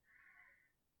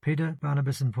 Peter,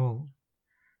 Barnabas and Paul.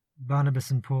 Barnabas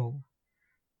and Paul.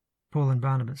 Paul and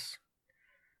Barnabas.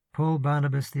 Paul,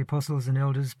 Barnabas, the apostles and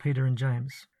elders, Peter and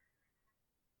James.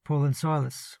 Paul and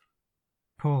Silas.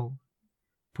 Paul.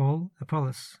 Paul,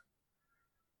 Apollos.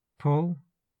 Paul,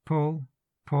 Paul,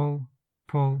 Paul,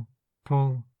 Paul,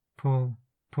 Paul, Paul,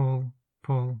 Paul,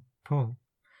 Paul, Paul.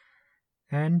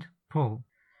 And Paul.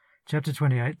 Chapter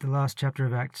 28, the last chapter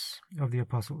of Acts of the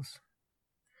Apostles.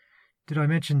 Did I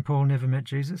mention Paul never met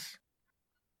Jesus?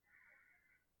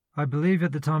 I believe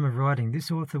at the time of writing,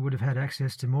 this author would have had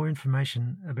access to more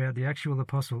information about the actual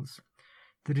apostles,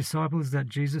 the disciples that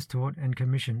Jesus taught and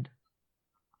commissioned.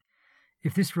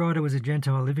 If this writer was a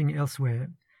Gentile living elsewhere,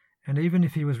 and even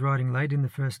if he was writing late in the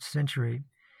 1st century,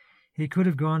 he could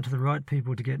have gone to the right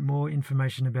people to get more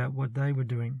information about what they were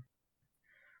doing.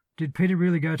 Did Peter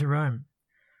really go to Rome?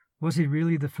 Was he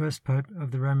really the first pope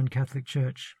of the Roman Catholic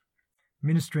Church,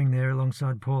 ministering there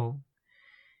alongside Paul?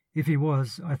 If he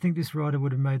was, I think this writer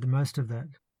would have made the most of that,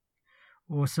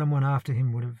 or someone after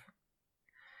him would have.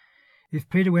 If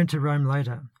Peter went to Rome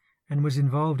later and was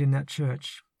involved in that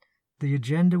church, the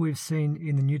agenda we've seen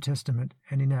in the New Testament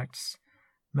and in Acts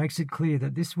makes it clear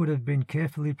that this would have been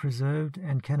carefully preserved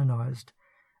and canonized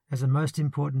as a most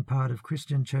important part of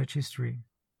Christian church history.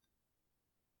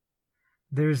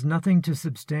 There is nothing to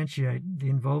substantiate the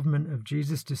involvement of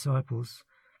Jesus' disciples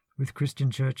with Christian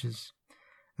churches,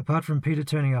 apart from Peter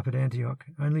turning up at Antioch,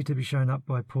 only to be shown up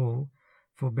by Paul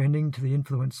for bending to the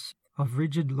influence of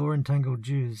rigid law-entangled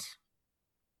Jews.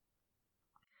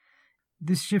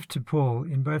 This shift to Paul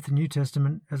in both the New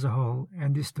Testament as a whole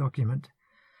and this document,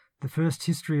 the first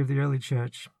history of the early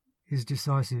church, is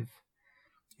decisive.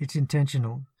 It's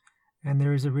intentional, and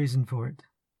there is a reason for it.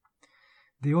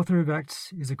 The author of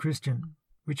Acts is a Christian,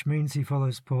 which means he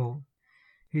follows Paul.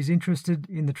 He's interested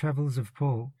in the travels of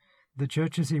Paul, the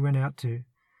churches he went out to,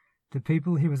 the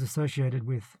people he was associated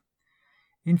with.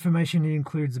 Information he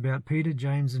includes about Peter,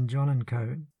 James, and John and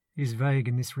co. is vague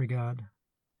in this regard.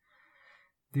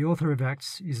 The author of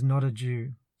Acts is not a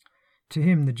Jew. To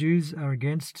him, the Jews are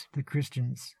against the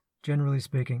Christians, generally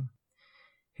speaking.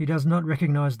 He does not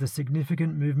recognize the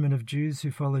significant movement of Jews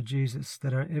who follow Jesus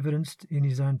that are evidenced in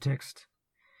his own text.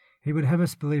 He would have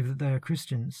us believe that they are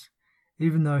Christians,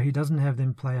 even though he doesn't have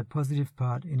them play a positive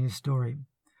part in his story,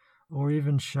 or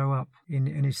even show up in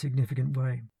any significant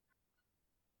way.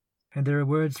 And there are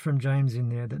words from James in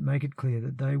there that make it clear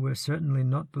that they were certainly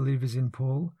not believers in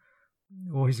Paul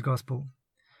or his gospel,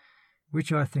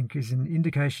 which I think is an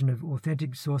indication of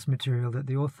authentic source material that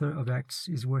the author of Acts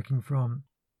is working from,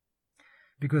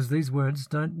 because these words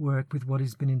don't work with what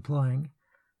he's been implying,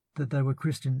 that they were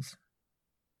Christians.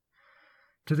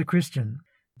 To the Christian,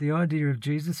 the idea of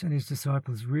Jesus and his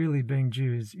disciples really being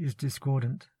Jews is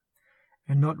discordant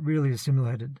and not really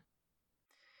assimilated.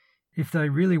 If they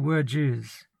really were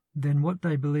Jews, then what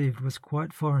they believed was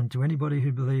quite foreign to anybody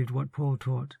who believed what Paul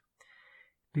taught,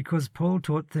 because Paul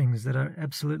taught things that are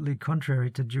absolutely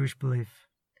contrary to Jewish belief.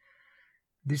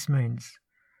 This means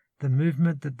the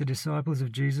movement that the disciples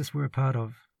of Jesus were a part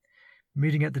of,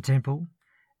 meeting at the temple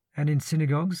and in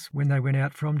synagogues when they went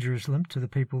out from Jerusalem to the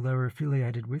people they were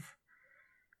affiliated with,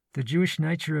 the Jewish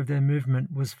nature of their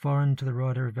movement was foreign to the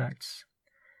writer of Acts,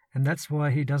 and that's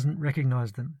why he doesn't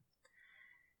recognize them.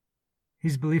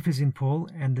 His belief is in Paul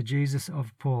and the Jesus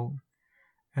of Paul,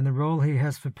 and the role he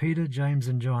has for Peter, James,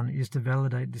 and John is to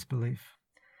validate this belief,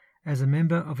 as a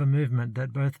member of a movement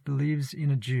that both believes in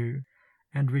a Jew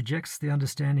and rejects the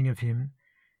understanding of him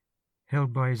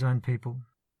held by his own people.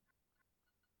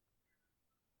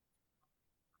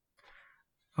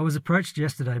 I was approached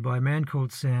yesterday by a man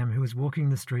called Sam who was walking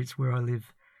the streets where I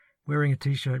live, wearing a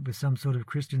t-shirt with some sort of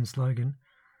Christian slogan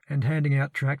and handing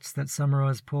out tracts that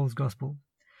summarize Paul's gospel.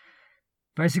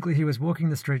 Basically, he was walking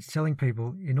the streets telling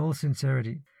people, in all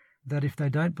sincerity, that if they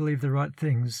don't believe the right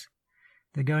things,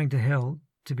 they're going to hell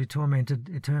to be tormented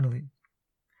eternally.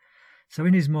 So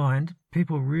in his mind,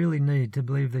 people really need to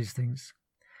believe these things.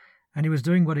 And he was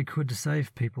doing what he could to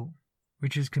save people,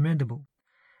 which is commendable.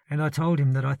 And I told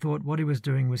him that I thought what he was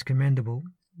doing was commendable,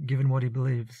 given what he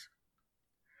believes.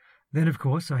 Then, of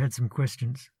course, I had some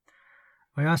questions.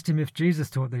 I asked him if Jesus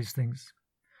taught these things,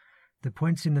 the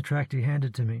points in the tract he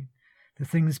handed to me, the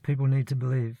things people need to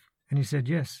believe, and he said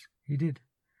yes, he did.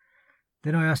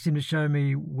 Then I asked him to show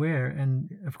me where, and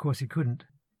of course he couldn't.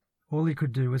 All he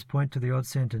could do was point to the odd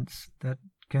sentence that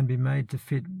can be made to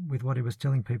fit with what he was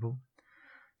telling people,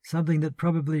 something that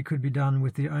probably could be done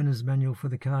with the owner's manual for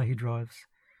the car he drives,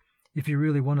 if you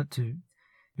really wanted to,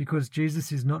 because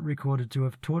Jesus is not recorded to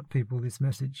have taught people this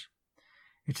message.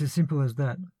 It's as simple as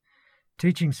that.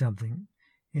 Teaching something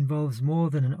involves more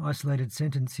than an isolated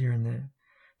sentence here and there,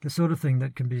 the sort of thing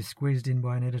that can be squeezed in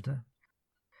by an editor.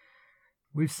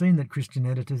 We've seen that Christian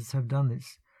editors have done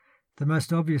this, the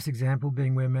most obvious example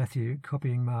being where Matthew,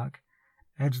 copying Mark,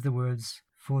 adds the words,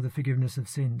 "for the forgiveness of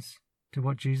sins," to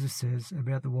what Jesus says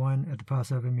about the wine at the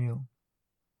Passover meal.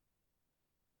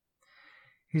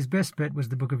 His best bet was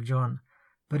the book of John,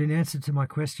 but in answer to my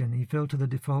question, he fell to the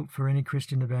default for any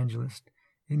Christian evangelist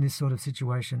in this sort of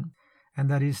situation, and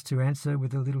that is to answer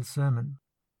with a little sermon.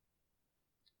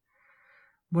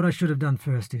 What I should have done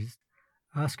first is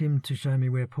ask him to show me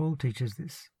where Paul teaches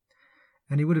this,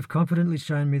 and he would have confidently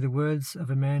shown me the words of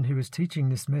a man who was teaching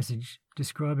this message,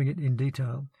 describing it in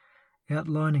detail,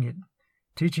 outlining it,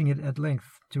 teaching it at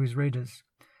length to his readers,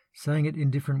 saying it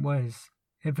in different ways,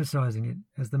 emphasizing it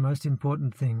as the most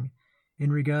important thing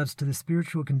in regards to the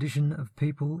spiritual condition of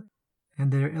people and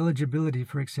their eligibility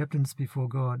for acceptance before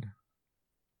God.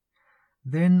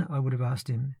 Then I would have asked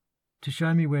him to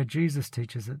show me where Jesus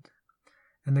teaches it,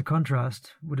 and the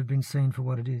contrast would have been seen for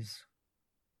what it is.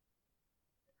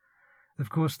 Of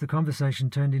course, the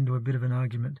conversation turned into a bit of an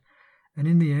argument, and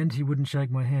in the end he wouldn't shake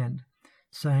my hand,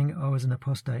 saying I was an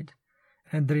apostate,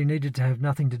 and that he needed to have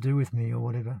nothing to do with me or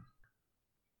whatever.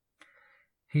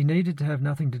 He needed to have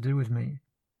nothing to do with me,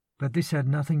 but this had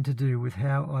nothing to do with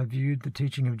how I viewed the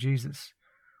teaching of Jesus,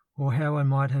 or how I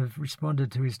might have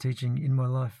responded to his teaching in my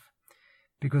life,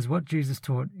 because what Jesus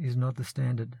taught is not the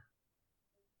standard.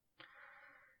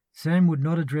 Sam would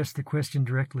not address the question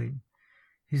directly.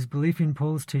 His belief in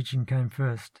Paul's teaching came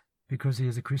first, because he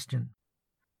is a Christian.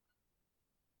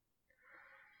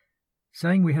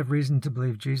 Saying we have reason to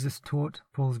believe Jesus taught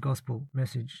Paul's gospel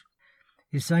message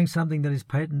is saying something that is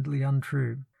patently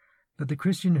untrue, but the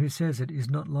Christian who says it is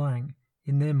not lying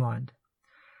in their mind.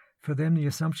 For them the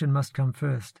assumption must come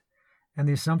first, and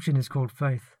the assumption is called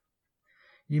faith.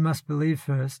 You must believe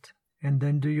first, and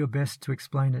then do your best to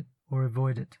explain it or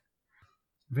avoid it.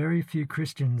 Very few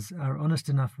Christians are honest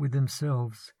enough with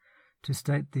themselves to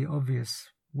state the obvious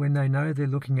when they know they're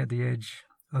looking at the edge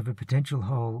of a potential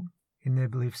hole in their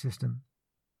belief system.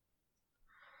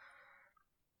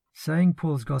 Saying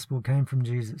Paul's gospel came from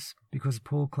Jesus because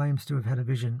Paul claims to have had a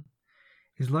vision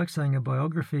is like saying a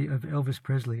biography of Elvis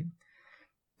Presley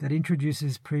that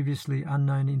introduces previously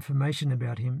unknown information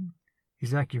about him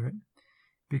is accurate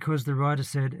because the writer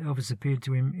said Elvis appeared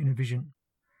to him in a vision.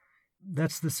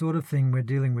 That's the sort of thing we're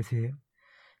dealing with here.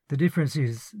 The difference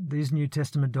is these New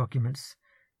Testament documents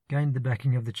gained the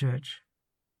backing of the church.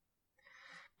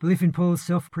 Belief in Paul's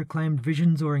self-proclaimed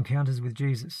visions or encounters with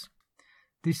Jesus.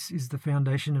 This is the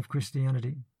foundation of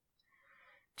Christianity.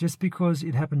 Just because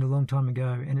it happened a long time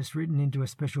ago and it's written into a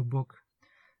special book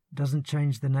doesn't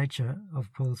change the nature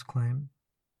of Paul's claim.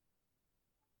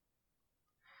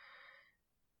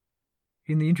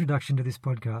 In the introduction to this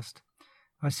podcast,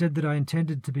 I said that I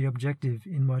intended to be objective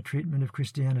in my treatment of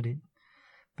Christianity,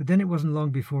 but then it wasn't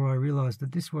long before I realized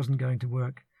that this wasn't going to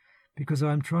work because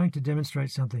I am trying to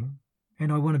demonstrate something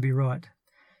and I want to be right.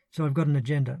 So I've got an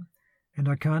agenda and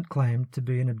I can't claim to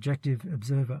be an objective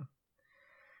observer.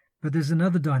 But there's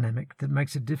another dynamic that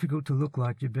makes it difficult to look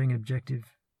like you're being objective.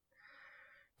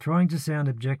 Trying to sound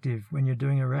objective when you're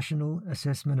doing a rational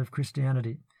assessment of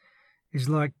Christianity is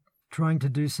like trying to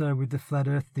do so with the flat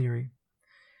earth theory.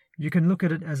 You can look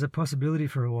at it as a possibility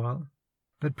for a while,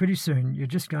 but pretty soon you're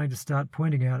just going to start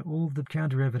pointing out all the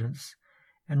counter-evidence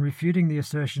and refuting the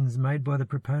assertions made by the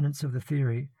proponents of the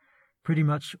theory pretty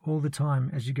much all the time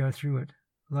as you go through it,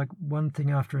 like one thing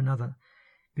after another,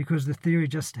 because the theory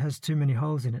just has too many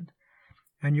holes in it,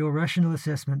 and your rational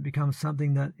assessment becomes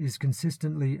something that is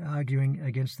consistently arguing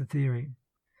against the theory.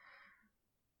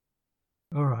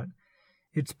 All right,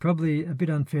 it's probably a bit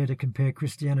unfair to compare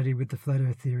Christianity with the flat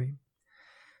earth theory.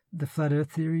 The flat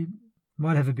earth theory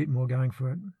might have a bit more going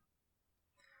for it.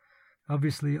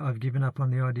 Obviously, I've given up on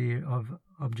the idea of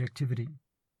objectivity.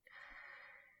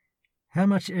 How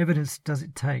much evidence does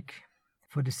it take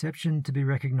for deception to be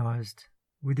recognized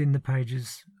within the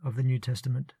pages of the New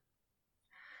Testament?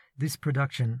 This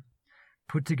production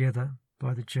put together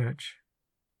by the Church.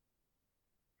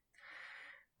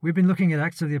 We've been looking at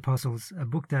Acts of the Apostles, a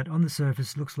book that on the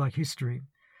surface looks like history,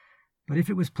 but if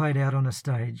it was played out on a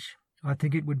stage, I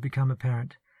think it would become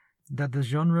apparent that the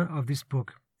genre of this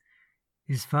book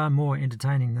is far more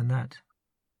entertaining than that.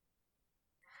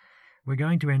 We're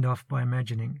going to end off by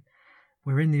imagining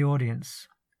we're in the audience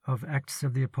of Acts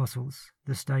of the Apostles,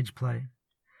 the stage play,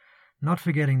 not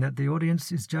forgetting that the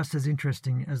audience is just as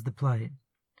interesting as the play.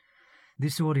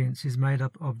 This audience is made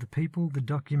up of the people the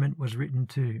document was written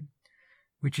to,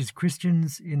 which is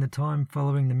Christians in the time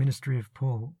following the ministry of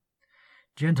Paul,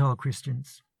 Gentile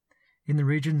Christians, in the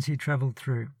regions he travelled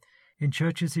through, in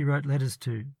churches he wrote letters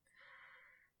to.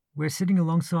 We're sitting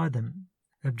alongside them,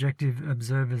 objective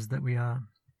observers that we are.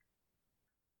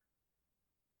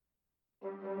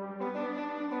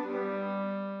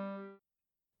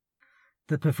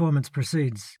 The performance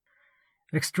proceeds.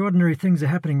 Extraordinary things are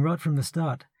happening right from the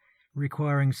start,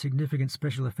 requiring significant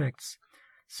special effects.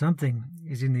 Something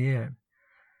is in the air.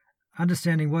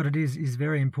 Understanding what it is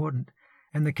very important,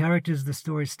 and the characters the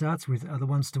story starts with are the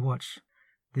ones to watch,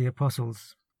 the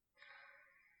apostles.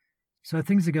 So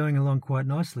things are going along quite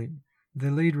nicely.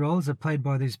 The lead roles are played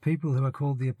by these people who are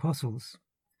called the apostles.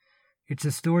 It's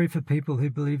a story for people who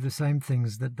believe the same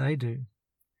things that they do.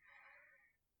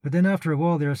 But then after a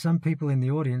while there are some people in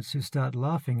the audience who start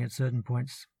laughing at certain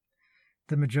points.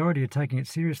 The majority are taking it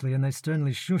seriously and they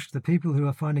sternly shush the people who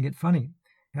are finding it funny.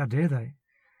 How dare they?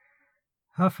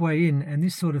 Halfway in, and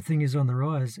this sort of thing is on the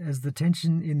rise as the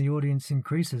tension in the audience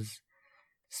increases.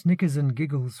 Snickers and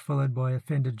giggles followed by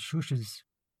offended shushes.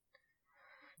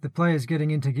 The play is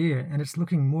getting into gear and it's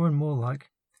looking more and more like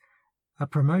a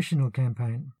promotional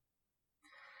campaign.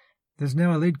 There's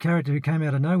now a lead character who came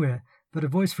out of nowhere, but a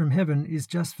voice from heaven is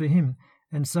just for him,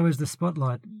 and so is the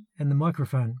spotlight and the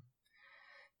microphone.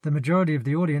 The majority of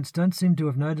the audience don't seem to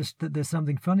have noticed that there's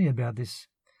something funny about this.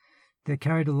 They're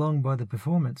carried along by the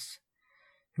performance.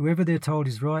 Whoever they're told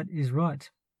is right.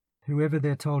 Whoever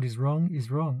they're told is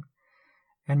wrong.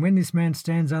 And when this man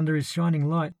stands under his shining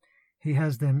light, he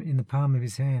has them in the palm of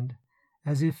his hand,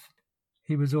 as if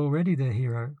he was already their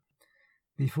hero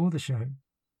before the show.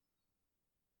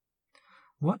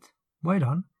 What? Wait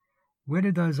on. Where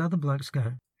did those other blokes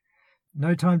go?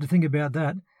 No time to think about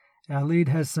that. Our lead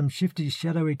has some shifty,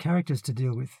 shadowy characters to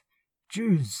deal with.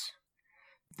 Jews.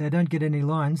 They don't get any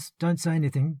lines, don't say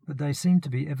anything, but they seem to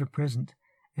be ever present,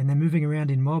 and they're moving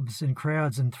around in mobs and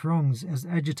crowds and throngs as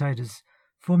agitators,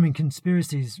 forming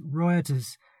conspiracies,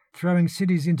 rioters, throwing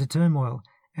cities into turmoil,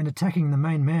 and attacking the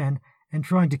main man and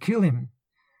trying to kill him.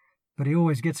 But he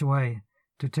always gets away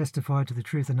to testify to the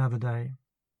truth another day.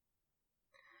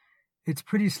 It's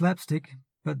pretty slapstick,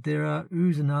 but there are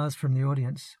oohs and ahs from the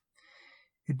audience.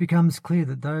 It becomes clear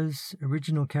that those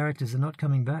original characters are not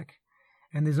coming back,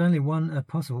 and there's only one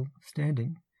apostle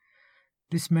standing.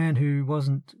 This man who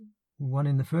wasn't one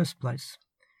in the first place.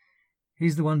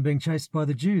 He's the one being chased by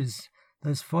the Jews,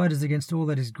 those fighters against all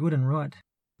that is good and right.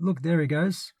 Look, there he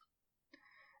goes.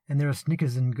 And there are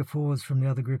snickers and guffaws from the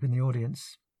other group in the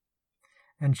audience,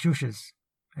 and shushes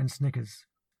and snickers.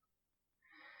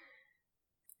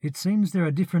 It seems there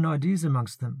are different ideas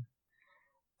amongst them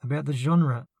about the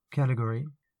genre category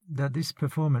that this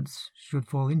performance should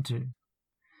fall into.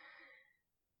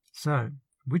 So,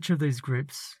 which of these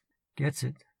groups gets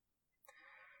it?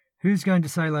 Who's going to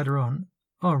say later on,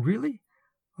 "Oh, really?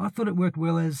 I thought it worked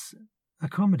well as a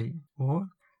comedy," or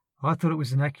 "I thought it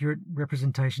was an accurate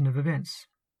representation of events"?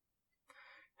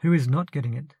 Who is not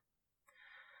getting it?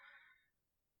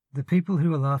 The people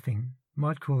who are laughing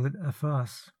might call it a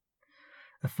farce.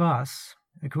 A farce,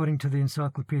 according to the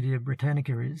Encyclopaedia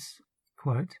Britannica, is,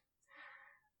 quote,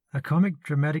 "a comic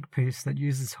dramatic piece that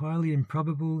uses highly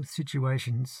improbable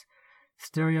situations,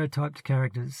 stereotyped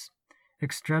characters,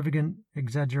 extravagant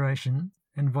exaggeration,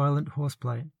 and violent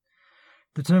horseplay."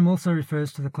 The term also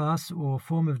refers to the class or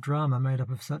form of drama made up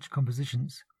of such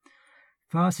compositions.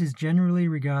 Farce is generally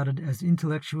regarded as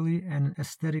intellectually and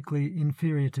aesthetically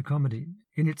inferior to comedy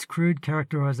in its crude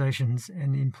characterizations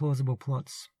and implausible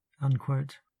plots.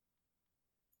 Unquote.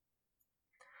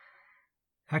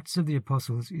 Acts of the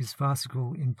Apostles is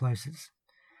farcical in places,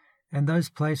 and those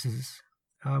places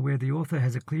are where the author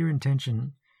has a clear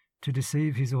intention to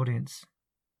deceive his audience.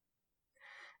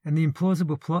 And the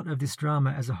implausible plot of this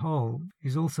drama as a whole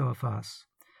is also a farce.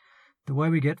 The way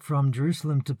we get from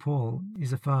Jerusalem to Paul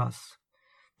is a farce.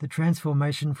 The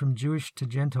transformation from Jewish to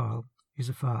Gentile is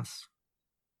a farce.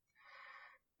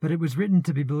 But it was written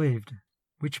to be believed,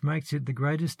 which makes it the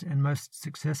greatest and most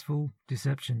successful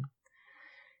deception.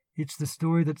 It's the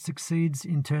story that succeeds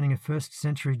in turning a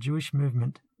first-century Jewish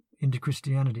movement into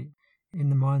Christianity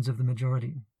in the minds of the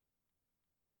majority.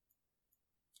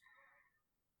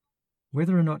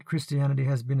 Whether or not Christianity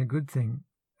has been a good thing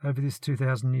over this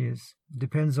 2,000 years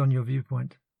depends on your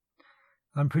viewpoint.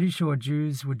 I'm pretty sure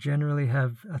Jews would generally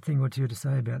have a thing or two to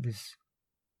say about this.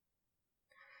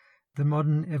 The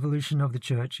modern evolution of the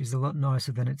church is a lot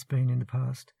nicer than it's been in the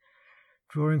past,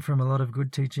 drawing from a lot of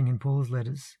good teaching in Paul's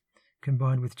letters,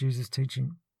 combined with Jesus'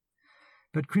 teaching.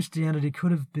 But Christianity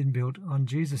could have been built on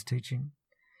Jesus' teaching.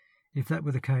 If that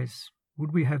were the case,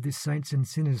 would we have this saints and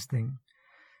sinners thing,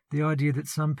 the idea that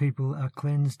some people are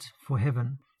cleansed for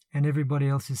heaven and everybody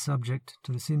else is subject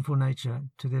to the sinful nature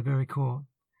to their very core?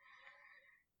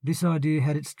 This idea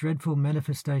had its dreadful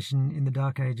manifestation in the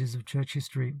dark ages of church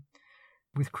history,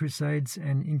 with crusades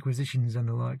and inquisitions and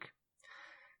the like.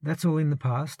 That's all in the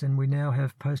past, and we now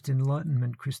have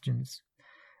post-Enlightenment Christians,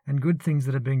 and good things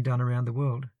that are being done around the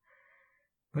world.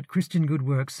 But Christian good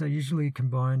works are usually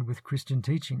combined with Christian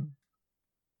teaching.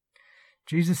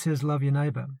 Jesus says, "Love your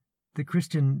neighbour." The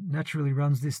Christian naturally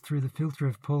runs this through the filter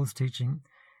of Paul's teaching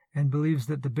and believes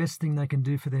that the best thing they can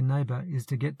do for their neighbour is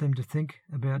to get them to think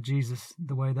about Jesus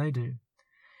the way they do.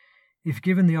 If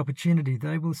given the opportunity,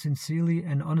 they will sincerely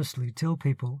and honestly tell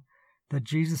people that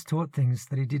Jesus taught things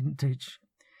that he didn't teach,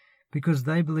 because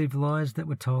they believe lies that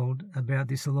were told about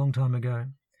this a long time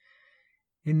ago.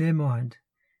 In their mind,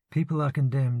 people are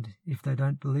condemned if they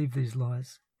don't believe these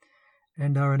lies,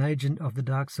 and are an agent of the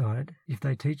dark side if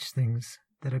they teach things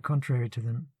that are contrary to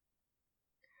them.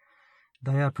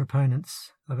 They are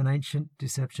proponents of an ancient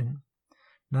deception,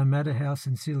 no matter how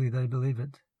sincerely they believe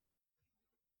it.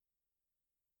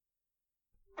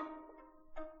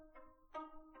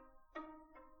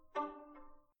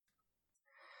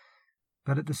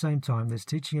 But at the same time, there's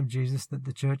teaching of Jesus that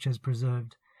the church has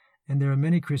preserved, and there are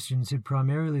many Christians who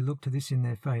primarily look to this in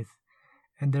their faith,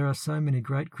 and there are so many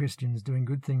great Christians doing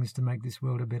good things to make this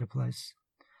world a better place.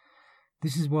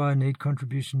 This is why I need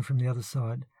contribution from the other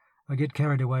side. I get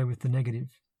carried away with the negative.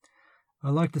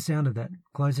 I like the sound of that,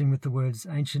 closing with the words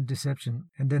ancient deception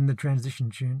and then the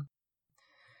transition tune.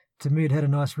 To me it had a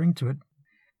nice ring to it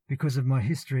because of my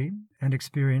history and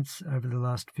experience over the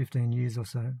last 15 years or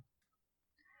so.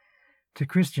 To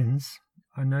Christians,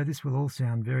 I know this will all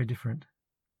sound very different.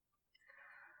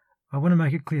 I want to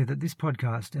make it clear that this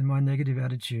podcast and my negative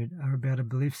attitude are about a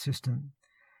belief system,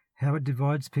 how it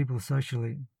divides people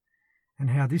socially, and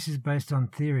how this is based on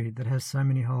theory that has so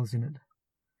many holes in it.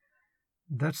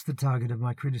 That's the target of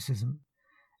my criticism.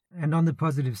 And on the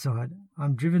positive side,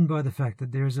 I'm driven by the fact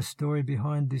that there is a story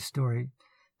behind this story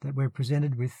that we're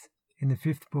presented with in the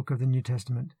 5th book of the New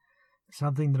Testament,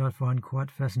 something that I find quite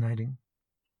fascinating.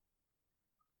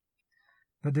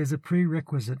 But there's a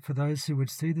prerequisite for those who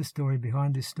would see the story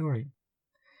behind this story.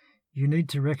 You need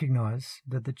to recognize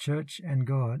that the Church and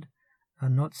God are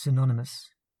not synonymous.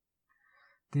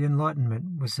 The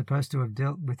Enlightenment was supposed to have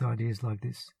dealt with ideas like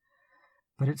this,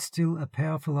 but it's still a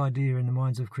powerful idea in the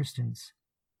minds of Christians.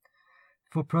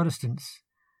 For Protestants,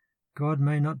 God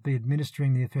may not be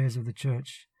administering the affairs of the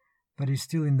Church, but he's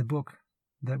still in the book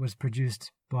that was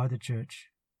produced by the Church.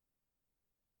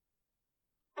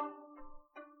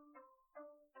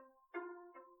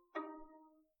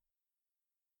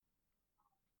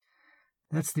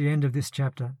 That's the end of this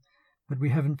chapter, but we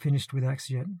haven't finished with Acts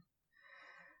yet.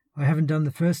 I haven't done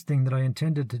the first thing that I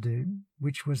intended to do,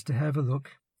 which was to have a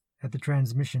look at the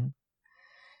transmission.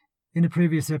 In a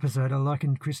previous episode, I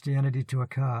likened Christianity to a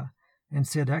car and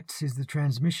said Acts is the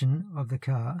transmission of the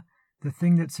car, the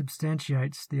thing that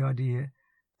substantiates the idea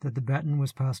that the baton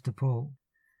was passed to Paul.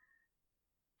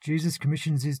 Jesus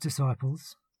commissions his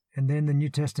disciples, and then the New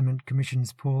Testament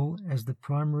commissions Paul as the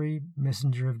primary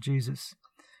messenger of Jesus,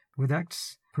 with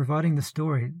Acts providing the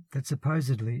story that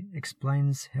supposedly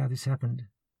explains how this happened.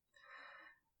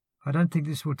 I don't think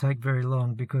this will take very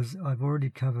long because I've already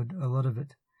covered a lot of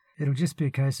it. It'll just be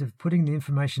a case of putting the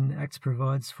information Acts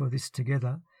provides for this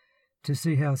together to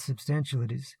see how substantial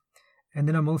it is. And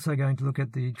then I'm also going to look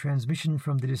at the transmission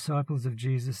from the disciples of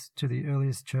Jesus to the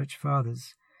earliest church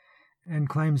fathers and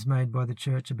claims made by the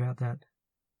church about that.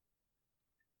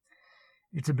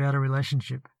 It's about a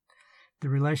relationship, the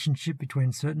relationship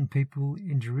between certain people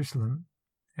in Jerusalem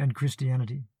and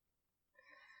Christianity.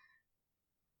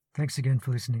 Thanks again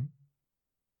for listening.